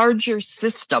a larger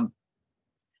system.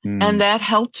 And that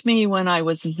helped me when I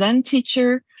was a Zen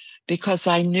teacher, because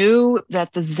I knew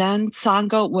that the Zen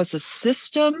Sangha was a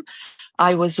system.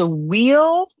 I was a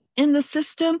wheel in the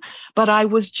system, but I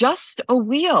was just a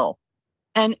wheel.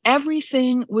 And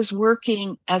everything was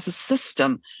working as a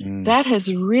system. That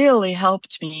has really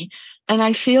helped me. And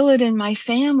I feel it in my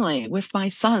family with my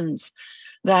sons,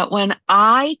 that when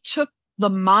I took the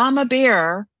mama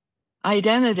bear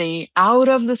identity out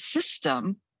of the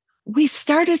system, we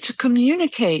started to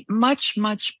communicate much,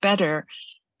 much better,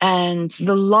 and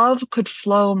the love could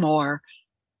flow more.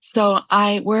 So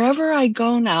wherever I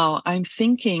go now, I'm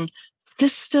thinking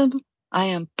system. I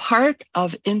am part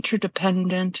of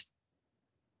interdependent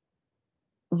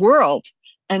world,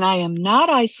 and I am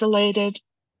not isolated,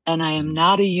 and I am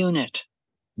not a unit.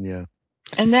 Yeah.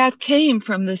 And that came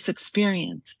from this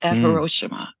experience at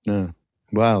Hiroshima.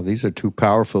 Wow, these are two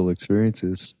powerful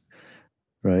experiences,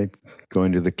 right?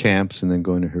 Going to the camps and then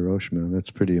going to Hiroshima. That's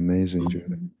pretty amazing,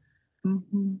 Judah.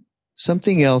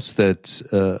 Something else that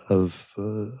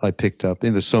I picked up,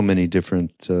 and there's so many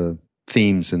different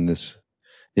themes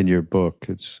in your book.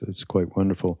 It's quite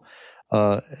wonderful.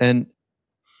 And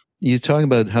you talk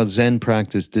about how Zen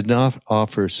practice did not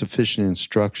offer sufficient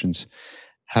instructions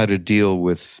how to deal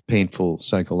with painful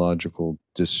psychological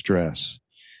distress.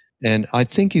 And I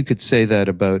think you could say that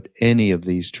about any of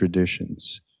these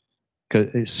traditions.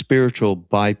 Spiritual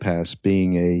bypass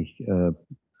being a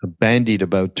bandied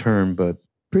about term, but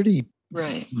pretty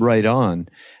right on.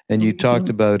 And you talked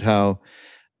about how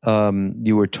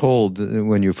you were told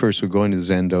when you first were going to the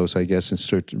Zen dose, I guess, and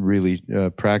start really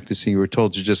practicing, you were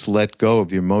told to just let go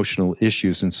of your emotional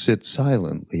issues and sit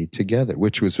silently together,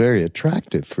 which was very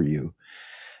attractive for you.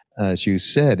 As you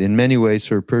said, in many ways,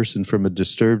 for a person from a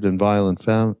disturbed and violent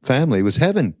family, it was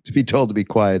heaven to be told to be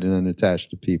quiet and unattached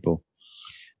to people.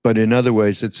 But in other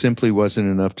ways, it simply wasn't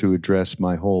enough to address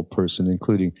my whole person,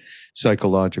 including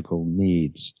psychological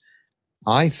needs.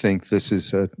 I think this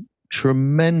is a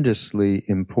tremendously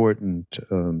important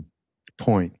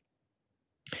point.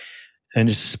 And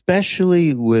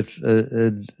especially with,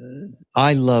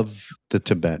 I love the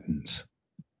Tibetans.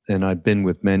 And I've been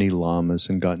with many lamas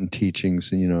and gotten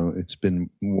teachings, and, it's been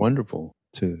wonderful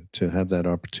to have that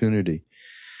opportunity.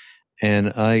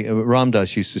 And Ram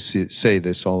Dass used to say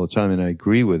this all the time, and I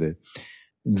agree with it.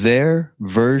 Their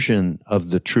version of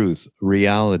the truth,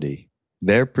 reality,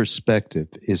 their perspective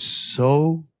is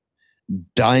so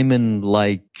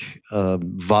diamond-like,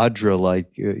 Vajra-like,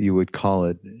 you would call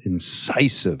it,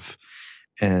 incisive.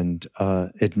 And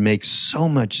it makes so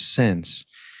much sense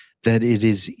that it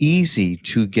is easy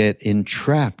to get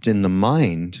entrapped in the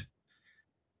mind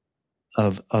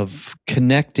of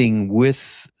connecting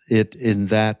with it in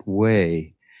that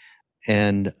way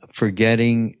and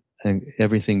forgetting and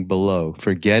everything below,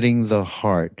 forgetting the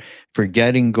heart,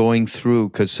 forgetting going through,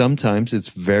 because sometimes it's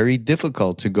very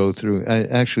difficult to go through.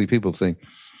 Actually, people think,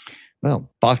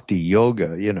 well, bhakti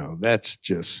yoga, that's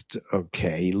just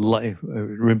okay.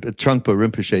 Trungpa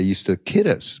Rinpoche used to kid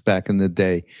us back in the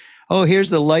day. Oh, here's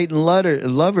the light and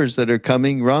lovers that are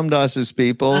coming, Ram Dass's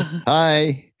people.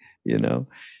 Hi,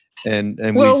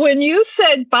 And well, when you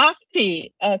said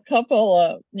bhakti a couple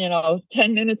of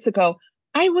 10 minutes ago,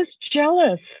 I was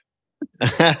jealous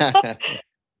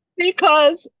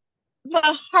because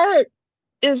the heart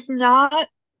is not,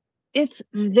 it's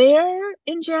there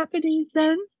in Japanese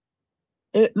Zen.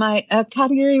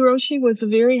 Katagiri Roshi was a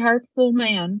very heartful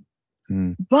man,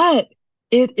 but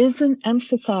it isn't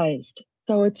emphasized.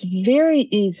 So it's very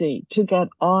easy to get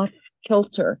off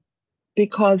kilter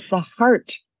because the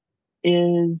heart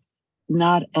is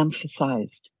not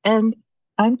emphasized. And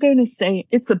I'm going to say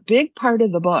it's a big part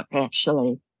of the book,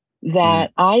 actually,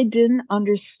 that I didn't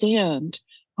understand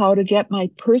how to get my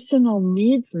personal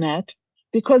needs met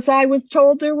because I was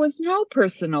told there was no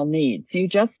personal needs. You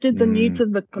just did the needs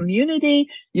of the community.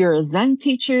 You're a Zen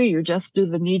teacher. You just do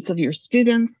the needs of your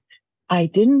students. I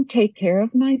didn't take care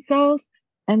of myself,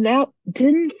 and that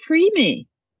didn't free me.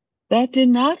 That did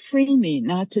not free me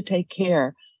not to take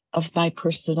care of my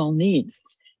personal needs.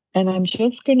 And I'm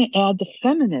just going to add the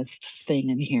feminist thing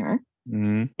in here,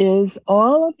 is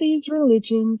all of these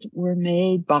religions were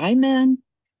made by men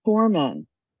for men.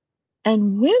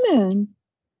 And women,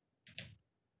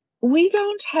 we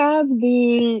don't have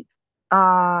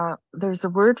there's a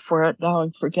word for it, now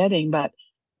I'm forgetting, but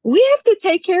we have to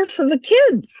take care of the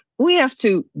kids. We have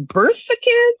to birth the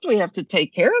kids. We have to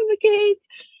take care of the kids.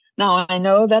 Now, I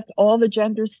know that all the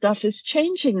gender stuff is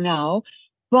changing now,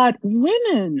 but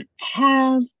women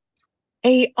have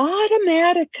a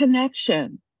automatic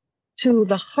connection to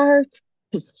the heart,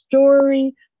 to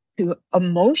story, to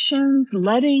emotions,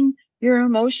 letting your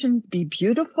emotions be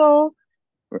beautiful.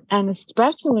 And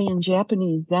especially in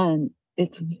Japanese Zen,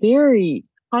 it's very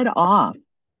cut off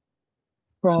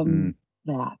from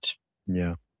that.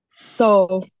 Yeah.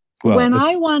 So when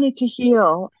I wanted to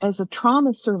heal as a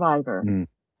trauma survivor,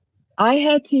 I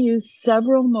had to use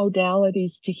several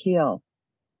modalities to heal.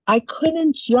 I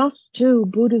couldn't just do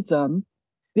Buddhism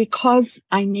because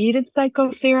I needed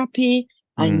psychotherapy.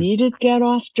 I needed to get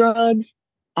off drugs.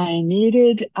 I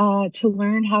needed to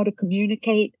learn how to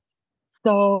communicate.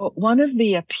 So one of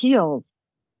the appeals,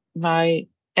 my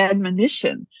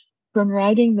admonition from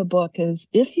writing the book is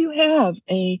if you have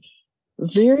a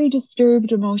very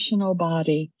disturbed emotional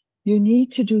body, you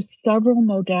need to do several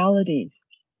modalities.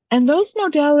 And those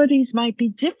modalities might be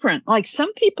different. Like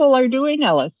some people are doing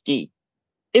LSD.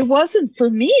 It wasn't for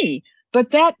me,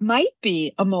 but that might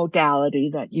be a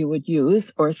modality that you would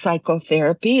use, or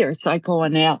psychotherapy or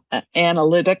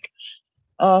psychoanalytic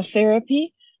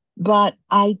therapy. But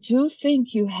I do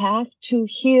think you have to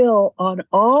heal on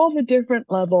all the different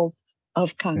levels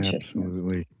of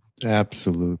consciousness.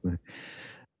 Absolutely.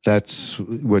 That's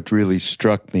what really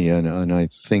struck me. And I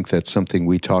think that's something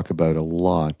we talk about a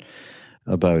lot,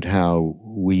 about how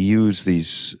we use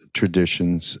these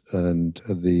traditions and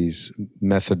these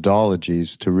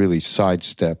methodologies to really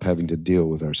sidestep having to deal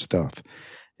with our stuff.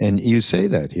 And you say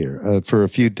that here. For a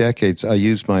few decades, I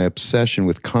used my obsession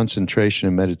with concentration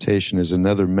and meditation as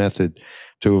another method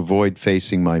to avoid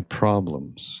facing my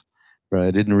problems. Right?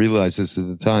 I didn't realize this at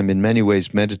the time. In many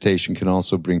ways, meditation can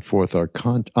also bring forth our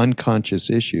unconscious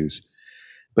issues.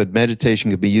 But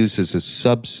meditation can be used as a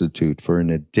substitute for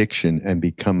an addiction and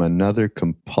become another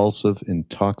compulsive,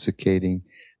 intoxicating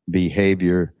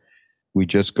behavior. We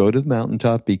just go to the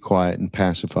mountaintop, be quiet, and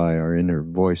pacify our inner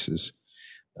voices.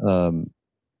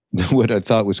 What I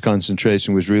thought was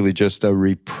concentration was really just a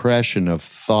repression of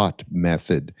thought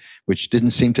method, which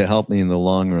didn't seem to help me in the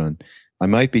long run. I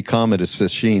might be calm at a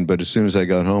sesshin, but as soon as I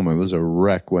got home, I was a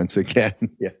wreck once again.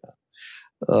 Yeah.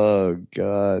 Oh,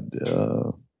 God.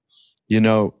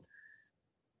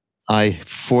 I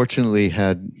fortunately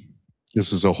had,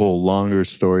 this is a whole longer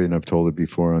story, and I've told it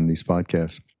before on these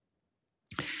podcasts,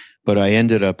 but I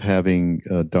ended up having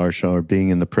darshan, or being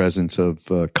in the presence of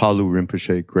Kalu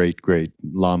Rinpoche, great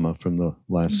Lama from the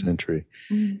last century.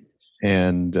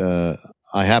 And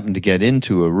I happened to get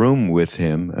into a room with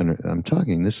him, and I'm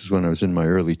talking, this is when I was in my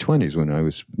early 20s, when I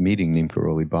was meeting Neem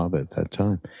Karoli Baba at that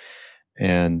time.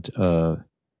 And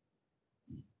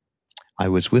I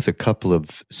was with a couple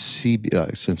of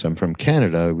since I'm from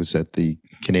Canada, I was at the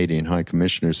Canadian High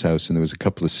Commissioner's house, and there was a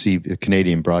couple of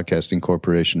Canadian Broadcasting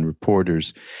Corporation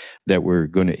reporters that were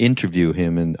going to interview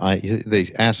him, and they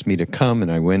asked me to come,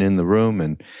 and I went in the room,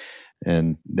 and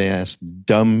And they asked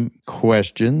dumb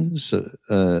questions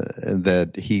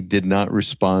that he did not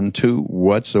respond to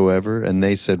whatsoever. And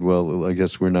they said, well, I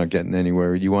guess we're not getting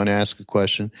anywhere. You want to ask a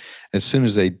question? As soon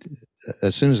as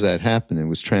that happened, it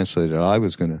was translated, I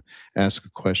was going to ask a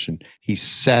question. He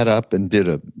sat up and did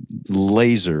a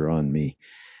laser on me.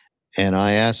 And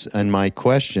I asked, and my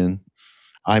question,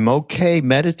 I'm okay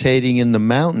meditating in the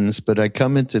mountains, but I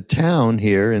come into town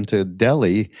here, into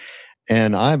Delhi,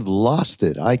 and I've lost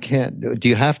it. I can't. Do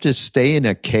you have to stay in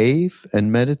a cave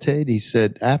and meditate? He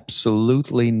said,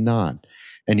 absolutely not.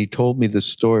 And he told me the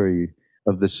story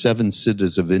of the 7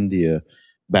 siddhas of India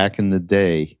back in the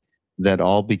day that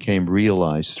all became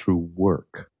realized through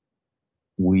work.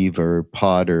 Weaver,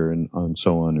 potter, and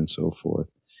so on and so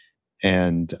forth.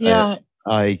 And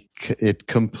it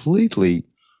completely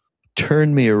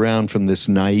turned me around from this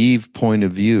naive point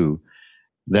of view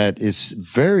that is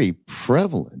very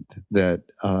prevalent, that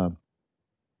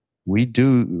we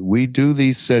do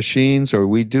these sessions, or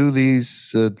we do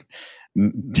these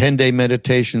 10-day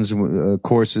meditations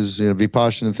courses,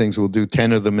 Vipassana things. We'll do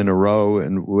 10 of them in a row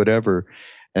and whatever,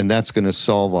 and that's going to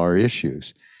solve our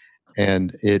issues.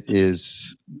 And it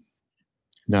is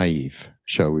naive,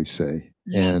 shall we say?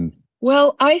 And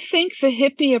well, I think the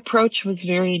hippie approach was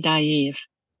very naive,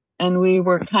 and we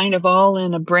were kind of all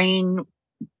in a brain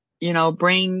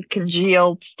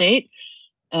congealed state,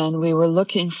 and we were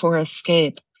looking for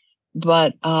escape.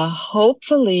 But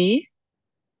hopefully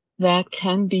that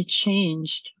can be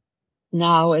changed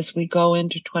now as we go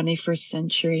into 21st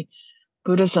century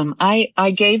Buddhism.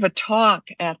 I gave a talk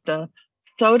at the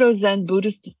Soto Zen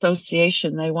Buddhist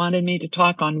Association. They wanted me to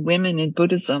talk on women in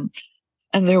Buddhism.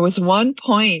 And there was one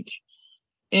point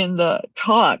in the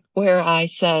talk where I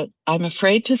said, I'm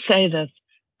afraid to say this,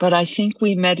 but I think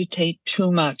we meditate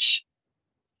too much.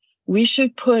 We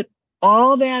should put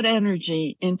all that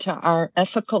energy into our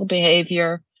ethical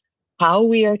behavior, how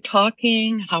we are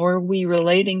talking, how are we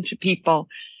relating to people,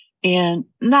 and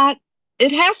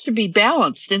it has to be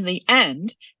balanced in the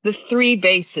end. The 3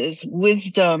 bases,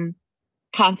 wisdom,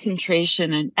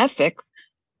 concentration, and ethics,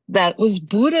 that was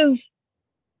Buddha's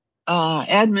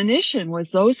admonition,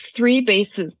 was those 3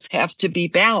 bases have to be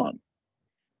balanced.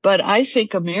 But I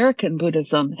think American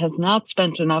Buddhism has not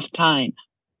spent enough time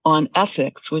on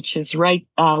ethics, which is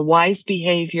wise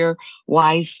behavior,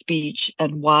 wise speech,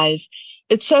 and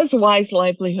it says wise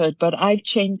livelihood, but I've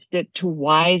changed it to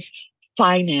wise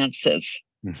finances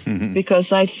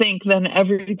because I think then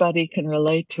everybody can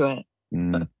relate to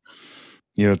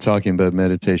it. Talking about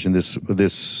meditation, this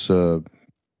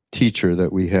teacher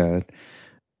that we had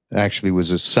actually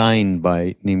was assigned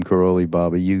by Neem Karoli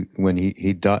Baba. When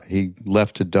he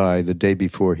left to die, the day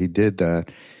before he did that,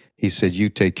 he said, you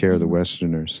take care of the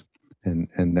Westerners.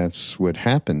 And that's what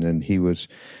happened. And he was,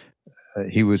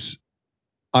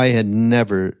 I had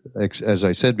never, as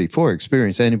I said before,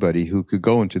 experienced anybody who could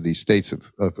go into these states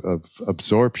of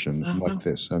absorption like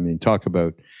this. I mean, talk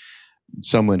about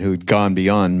someone who'd gone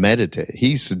beyond meditate.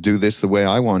 He used to do this the way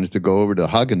I wanted to go over to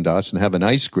Haagen-Dazs and have an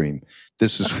ice cream.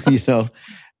 This is,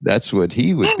 that's what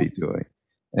he would be doing.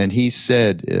 And he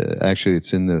said, actually,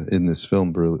 it's in this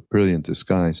film, Brilliant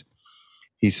Disguise.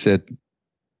 He said,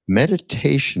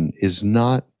 meditation is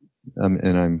not,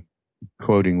 and I'm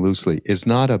quoting loosely, is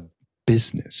not a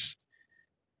business.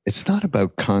 It's not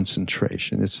about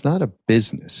concentration. It's not a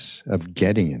business of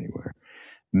getting anywhere.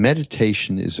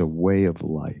 Meditation is a way of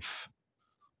life.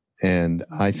 And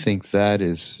I think that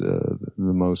is the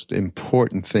most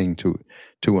important thing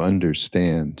to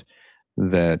understand,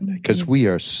 that because we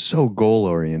are so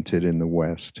goal-oriented in the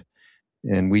West,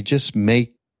 and we just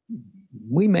make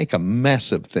a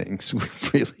mess of things. We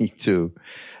really do.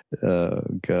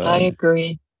 God. I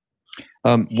agree.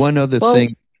 One other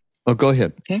thing. Oh, go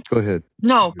ahead. Okay. Go ahead.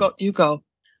 No, you go.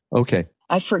 Okay.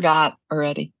 I forgot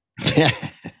already.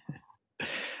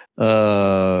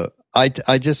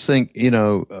 I just think,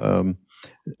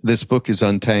 this book is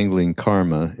Untangling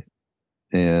Karma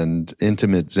and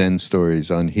Intimate Zen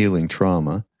Stories on Healing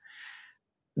Trauma.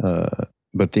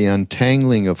 But the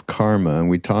untangling of karma,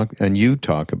 and you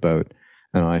talk about,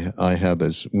 and I have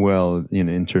as well,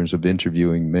 in terms of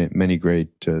interviewing many great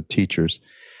teachers,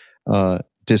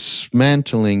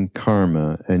 dismantling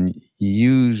karma and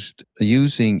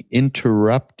using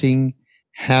interrupting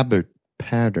habit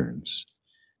patterns.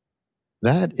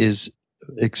 That is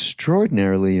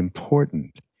extraordinarily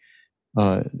important.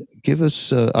 Give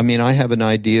us, I have an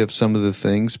idea of some of the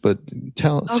things, but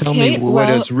tell me what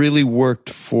has really worked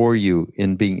for you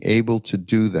in being able to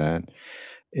do that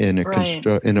in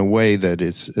a way that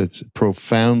it's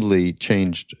profoundly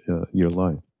changed your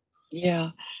life.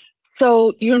 Yeah.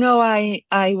 So,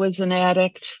 I was an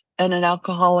addict and an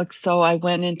alcoholic, so I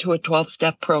went into a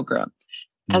 12-step program.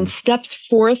 And steps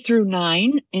 4 through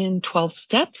 9 in 12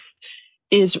 steps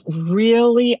is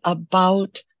really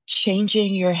about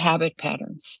changing your habit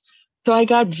patterns. So I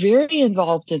got very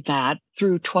involved in that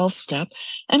through 12 step.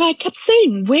 And I kept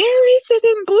saying, where is it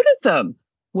in Buddhism?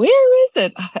 Where is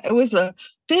it? It was a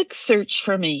big search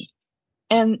for me.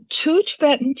 And 2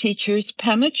 Tibetan teachers,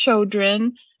 Pema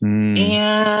Chodron,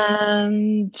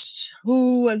 and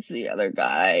who was the other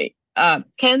guy?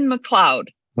 Ken McLeod.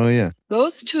 Oh, yeah.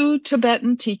 Those 2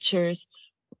 Tibetan teachers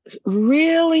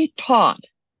really taught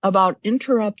about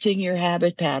interrupting your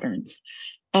habit patterns.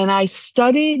 And I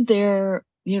studied their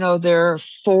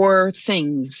 4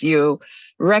 things. You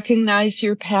recognize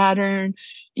your pattern,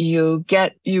 you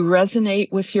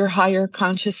resonate with your higher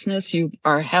consciousness, you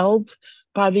are held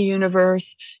by the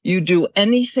universe, you do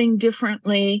anything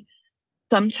differently.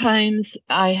 Sometimes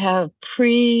I have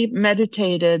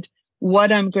premeditated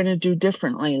what I'm going to do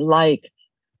differently. Like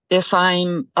if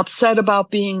I'm upset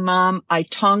about being mom, I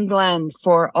Tonglen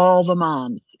for all the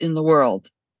moms in the world.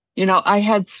 I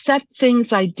had set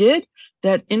things I did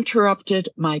that interrupted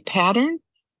my pattern.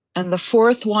 And the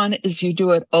 4th one is you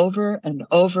do it over and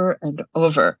over and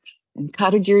over. And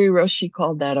Katagiri Roshi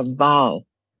called that a vow.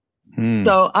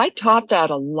 So I taught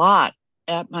that a lot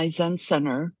at my Zen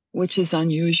center, which is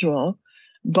unusual.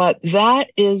 But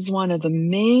that is one of the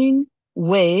main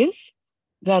ways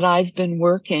that I've been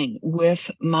working with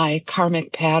my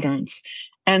karmic patterns.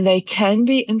 And they can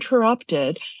be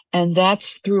interrupted, and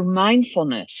that's through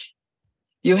mindfulness.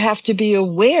 You have to be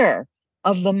aware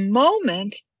of the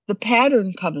moment the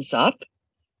pattern comes up.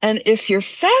 And if you're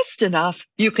fast enough,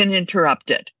 you can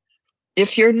interrupt it.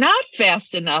 If you're not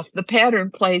fast enough, the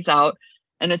pattern plays out,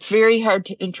 and it's very hard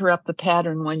to interrupt the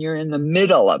pattern when you're in the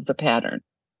middle of the pattern.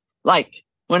 Like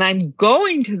when I'm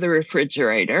going to the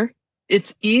refrigerator,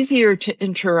 it's easier to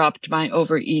interrupt my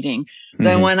overeating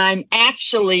than when I'm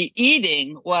actually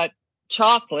eating what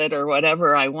chocolate or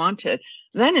whatever I wanted.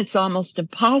 Then it's almost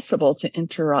impossible to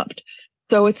interrupt.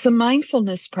 So it's a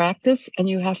mindfulness practice, and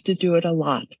you have to do it a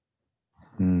lot.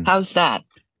 How's that?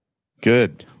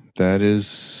 Good. That is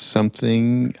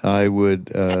something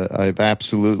I've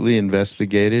absolutely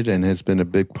investigated and has been a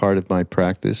big part of my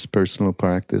practice, personal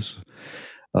practice,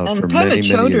 for many, many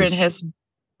years. Pema Chodron has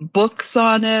books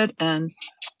on it, and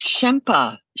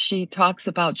Shempa, she talks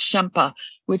about Shempa,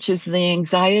 which is the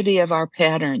anxiety of our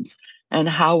patterns and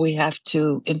how we have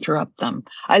to interrupt them.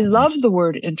 I love the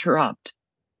word interrupt.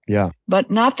 Yeah.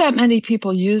 But not that many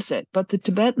people use it, but the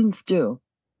Tibetans do.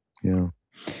 Yeah.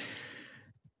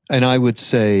 And I would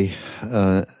say,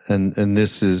 and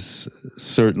this is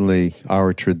certainly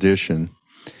our tradition,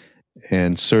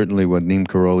 and certainly what Neem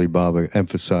Karoli Baba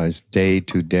emphasized day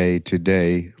to day to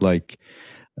day, like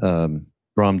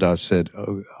Ram Dass said,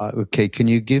 okay, can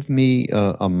you give me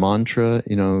a mantra,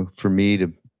 for me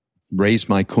to raise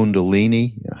my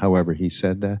kundalini, however he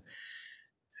said that.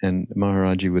 And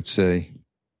Maharaji would say,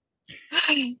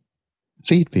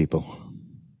 feed people.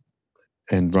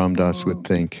 And Ram Dass would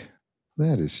think,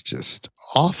 that is just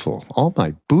awful. All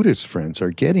my Buddhist friends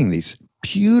are getting these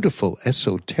beautiful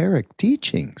esoteric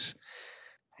teachings.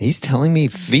 He's telling me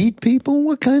feed people?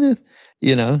 What kind of,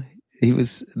 he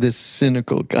was this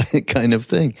cynical kind of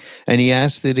thing. And he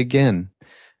asked it again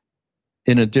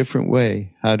in a different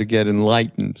way, how to get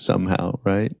enlightened somehow,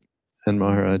 right? And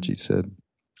Maharaji said,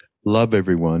 love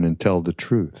everyone and tell the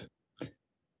truth.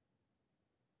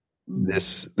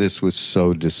 This was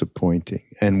so disappointing.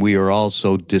 And we are all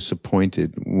so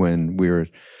disappointed when we're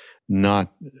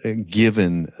not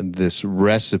given this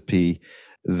recipe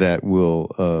that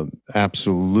will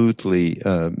absolutely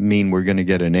mean we're going to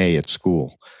get an A at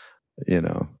school.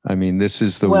 I mean, this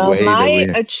is the way my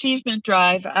that achievement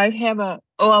drive, I have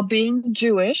being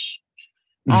Jewish,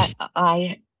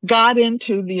 I got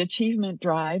into the achievement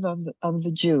drive of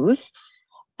the Jews.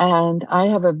 And I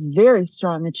have a very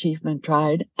strong achievement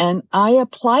drive, and I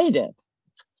applied it,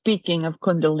 speaking of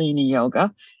Kundalini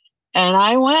yoga. And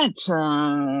I went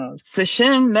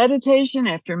session, meditation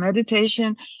after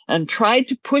meditation, and tried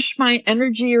to push my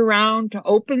energy around to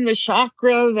open the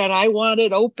chakra that I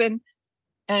wanted open.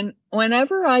 And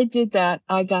whenever I did that,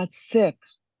 I got sick.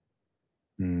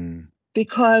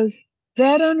 Because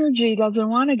that energy doesn't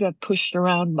want to get pushed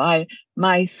around by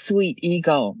my sweet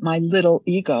ego, my little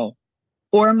ego,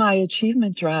 or my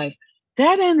achievement drive.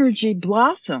 That energy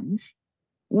blossoms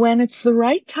when it's the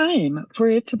right time for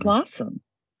it to blossom.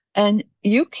 And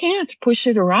you can't push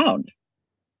it around.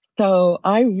 So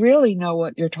I really know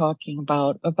what you're talking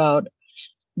about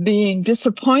being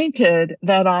disappointed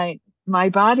that my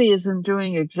body isn't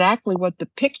doing exactly what the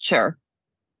picture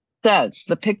says.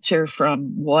 The picture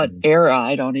from what era,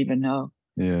 I don't even know.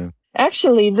 Yeah.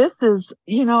 Actually, this is,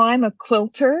 I'm a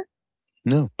quilter.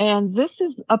 No. And this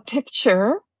is a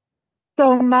picture.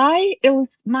 So my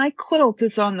quilt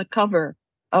is on the cover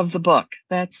of the book.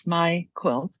 That's my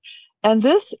quilt. And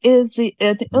this is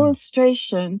an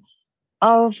illustration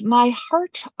of my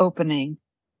heart opening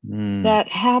that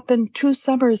happened 2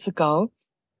 summers ago.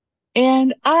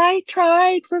 And I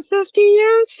tried for 50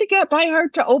 years to get my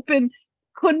heart to open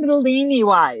Kundalini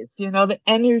wise, the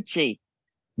energy.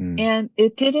 And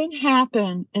it didn't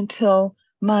happen until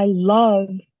my love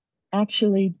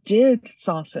actually did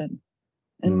soften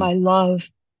and my love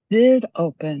did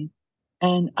open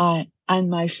and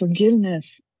my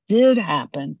forgiveness did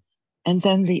happen. And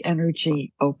then the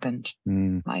energy opened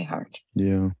my heart.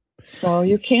 Yeah. So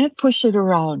you can't push it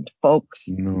around, folks.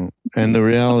 No. And the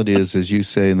reality is, as you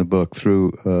say in the book,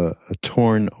 through a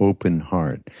torn open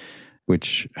heart,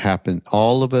 which happened,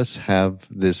 all of us have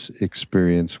this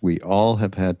experience. We all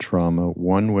have had trauma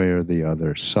one way or the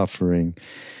other, suffering.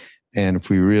 And if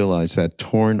we realize that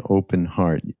torn open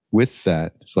heart, with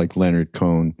that, it's like Leonard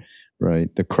Cohen,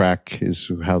 right? The crack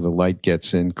is how the light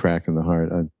gets in, crack in the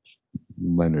heart.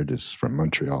 Leonard is from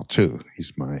Montreal too.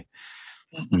 He's my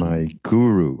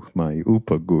guru, my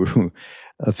Upa guru.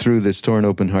 Through this torn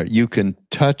open heart, you can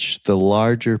touch the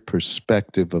larger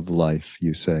perspective of life,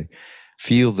 you say.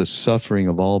 Feel the suffering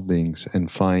of all beings and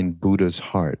find Buddha's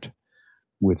heart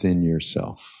within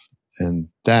yourself. And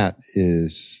that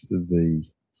is the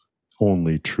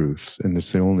only truth. And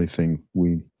it's the only thing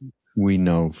we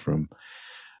know from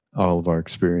all of our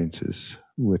experiences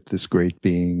with this great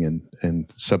being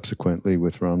and subsequently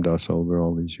with Ram Dass over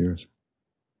all these years.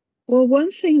 Well,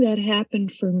 one thing that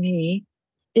happened for me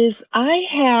is I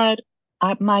had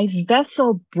my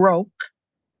vessel broke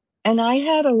and I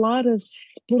had a lot of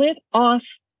split off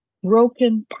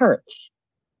broken parts.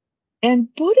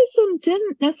 And Buddhism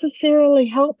didn't necessarily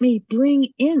help me bring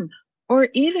in or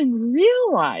even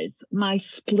realize my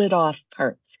split off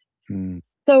parts.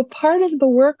 So part of the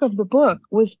work of the book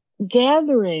was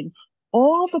gathering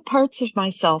all the parts of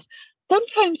myself.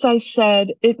 Sometimes I said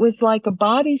it was like a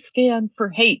body scan for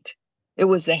hate. It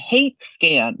was a hate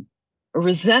scan, a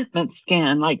resentment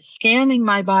scan, like scanning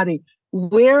my body.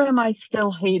 Where am I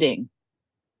still hating?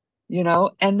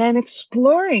 And then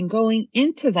exploring, going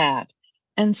into that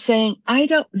and saying,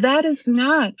 that is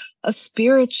not a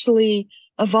spiritually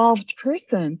evolved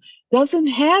person, doesn't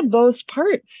have those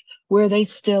parts where they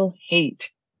still hate.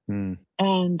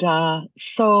 And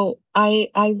so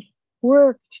I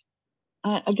worked,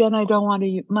 again, I don't want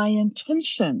to, my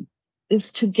intention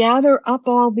is to gather up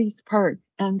all these parts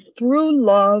and through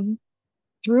love,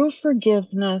 through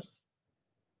forgiveness,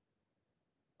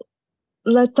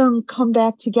 let them come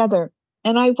back together.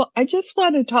 And I just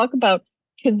want to talk about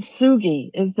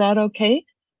kintsugi. Is that okay?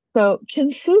 So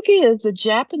kintsugi is a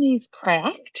Japanese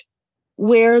craft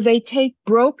where they take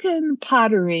broken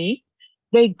pottery,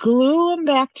 they glue them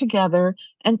back together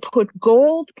and put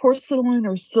gold, porcelain,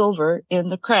 or silver in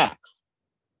the cracks.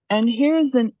 And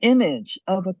here's an image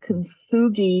of a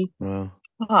kintsugi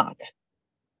pot.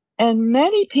 And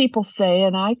many people say,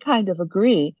 and I kind of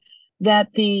agree,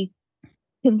 that the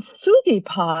kintsugi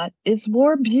pot is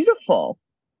more beautiful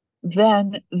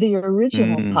than the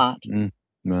original pot.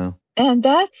 Wow. And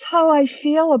that's how I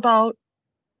feel about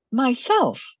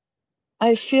myself.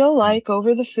 I feel like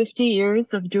over the 50 years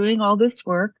of doing all this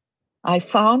work, I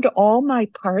found all my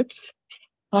parts,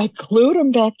 I glued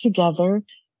them back together,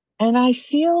 and I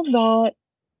feel that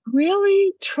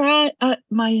really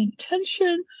my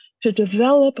intention to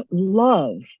develop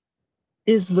love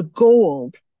is the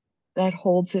gold that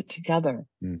holds it together.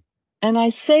 And I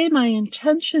say my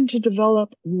intention to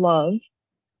develop love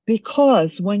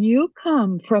because when you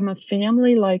come from a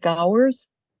family like ours,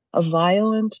 a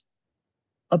violent,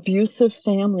 abusive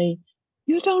family,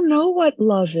 you don't know what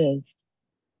love is.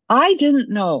 I didn't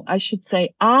know. I should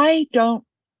say I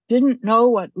didn't know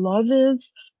what love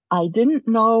is. I didn't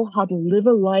know how to live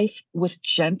a life with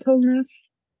gentleness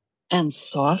and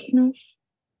softness.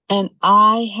 And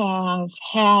I have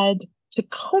had to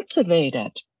cultivate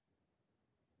it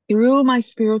through my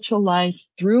spiritual life,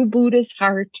 through Buddha's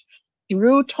heart,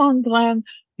 through Tonglen,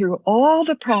 through all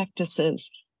the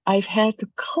practices. I've had to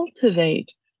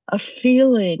cultivate a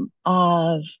feeling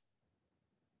of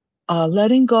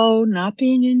letting go, not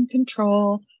being in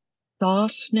control,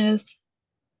 softness,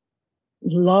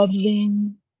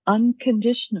 loving,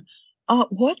 unconditional.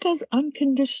 What does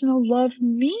unconditional love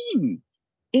mean?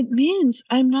 It means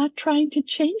I'm not trying to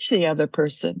change the other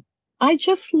person. I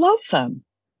just love them.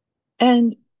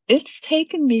 And it's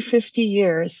taken me 50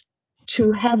 years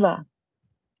to have a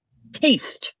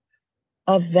taste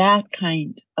of that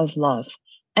kind of love.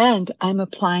 And I'm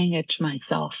applying it to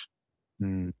myself.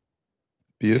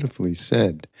 Beautifully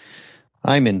said.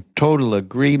 I'm in total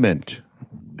agreement.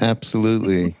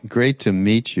 Absolutely. Great to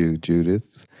meet you,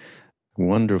 Judith.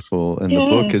 Wonderful. And the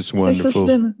book is wonderful.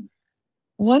 This has been a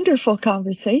wonderful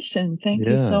conversation. Thank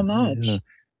you so much.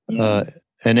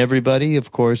 And everybody,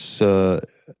 of course,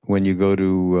 when you go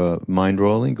to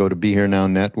Mindrolling, go to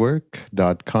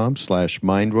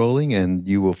BeHereNowNetwork.com/mindrolling, and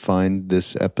you will find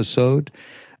this episode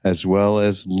as well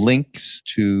as links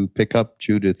to pick up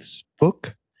Judith's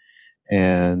book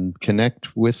and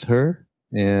connect with her.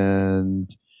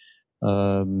 And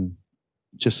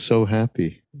just so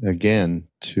happy again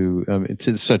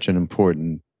it's such an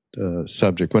important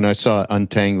subject. When I saw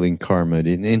Untangling Karma, it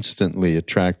instantly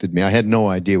attracted me. I had no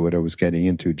idea what I was getting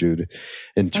into, Judith,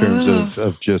 in terms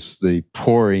of just the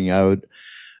pouring out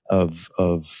of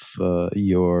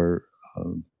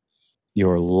your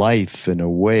life in a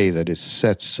way that has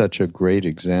set such a great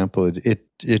example.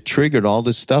 It triggered all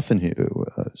this stuff in here,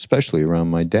 especially around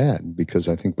my dad, because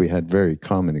I think we had very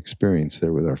common experience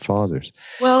there with our fathers.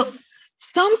 Well,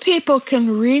 some people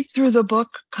can read through the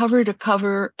book cover to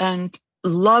cover and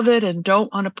love it and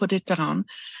don't want to put it down.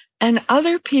 And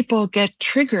other people get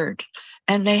triggered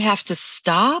and they have to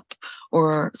stop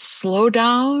or slow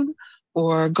down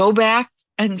or go back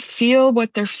and feel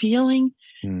what they're feeling.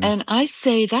 And I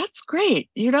say, that's great.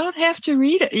 You don't have to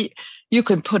read it. You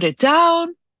can put it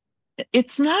down.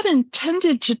 It's not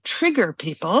intended to trigger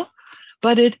people,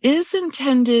 but it is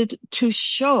intended to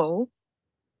show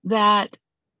that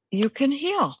you can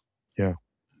heal. Yeah.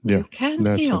 You can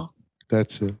heal.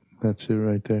 That's it. That's it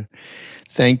right there.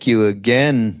 Thank you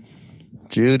again,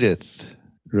 Judith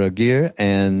Regier.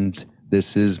 And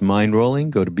this is Mindrolling.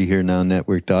 Go to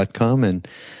BeHereNowNetwork.com and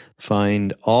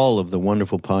find all of the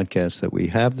wonderful podcasts that we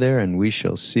have there. And we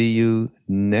shall see you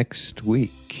next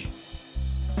week.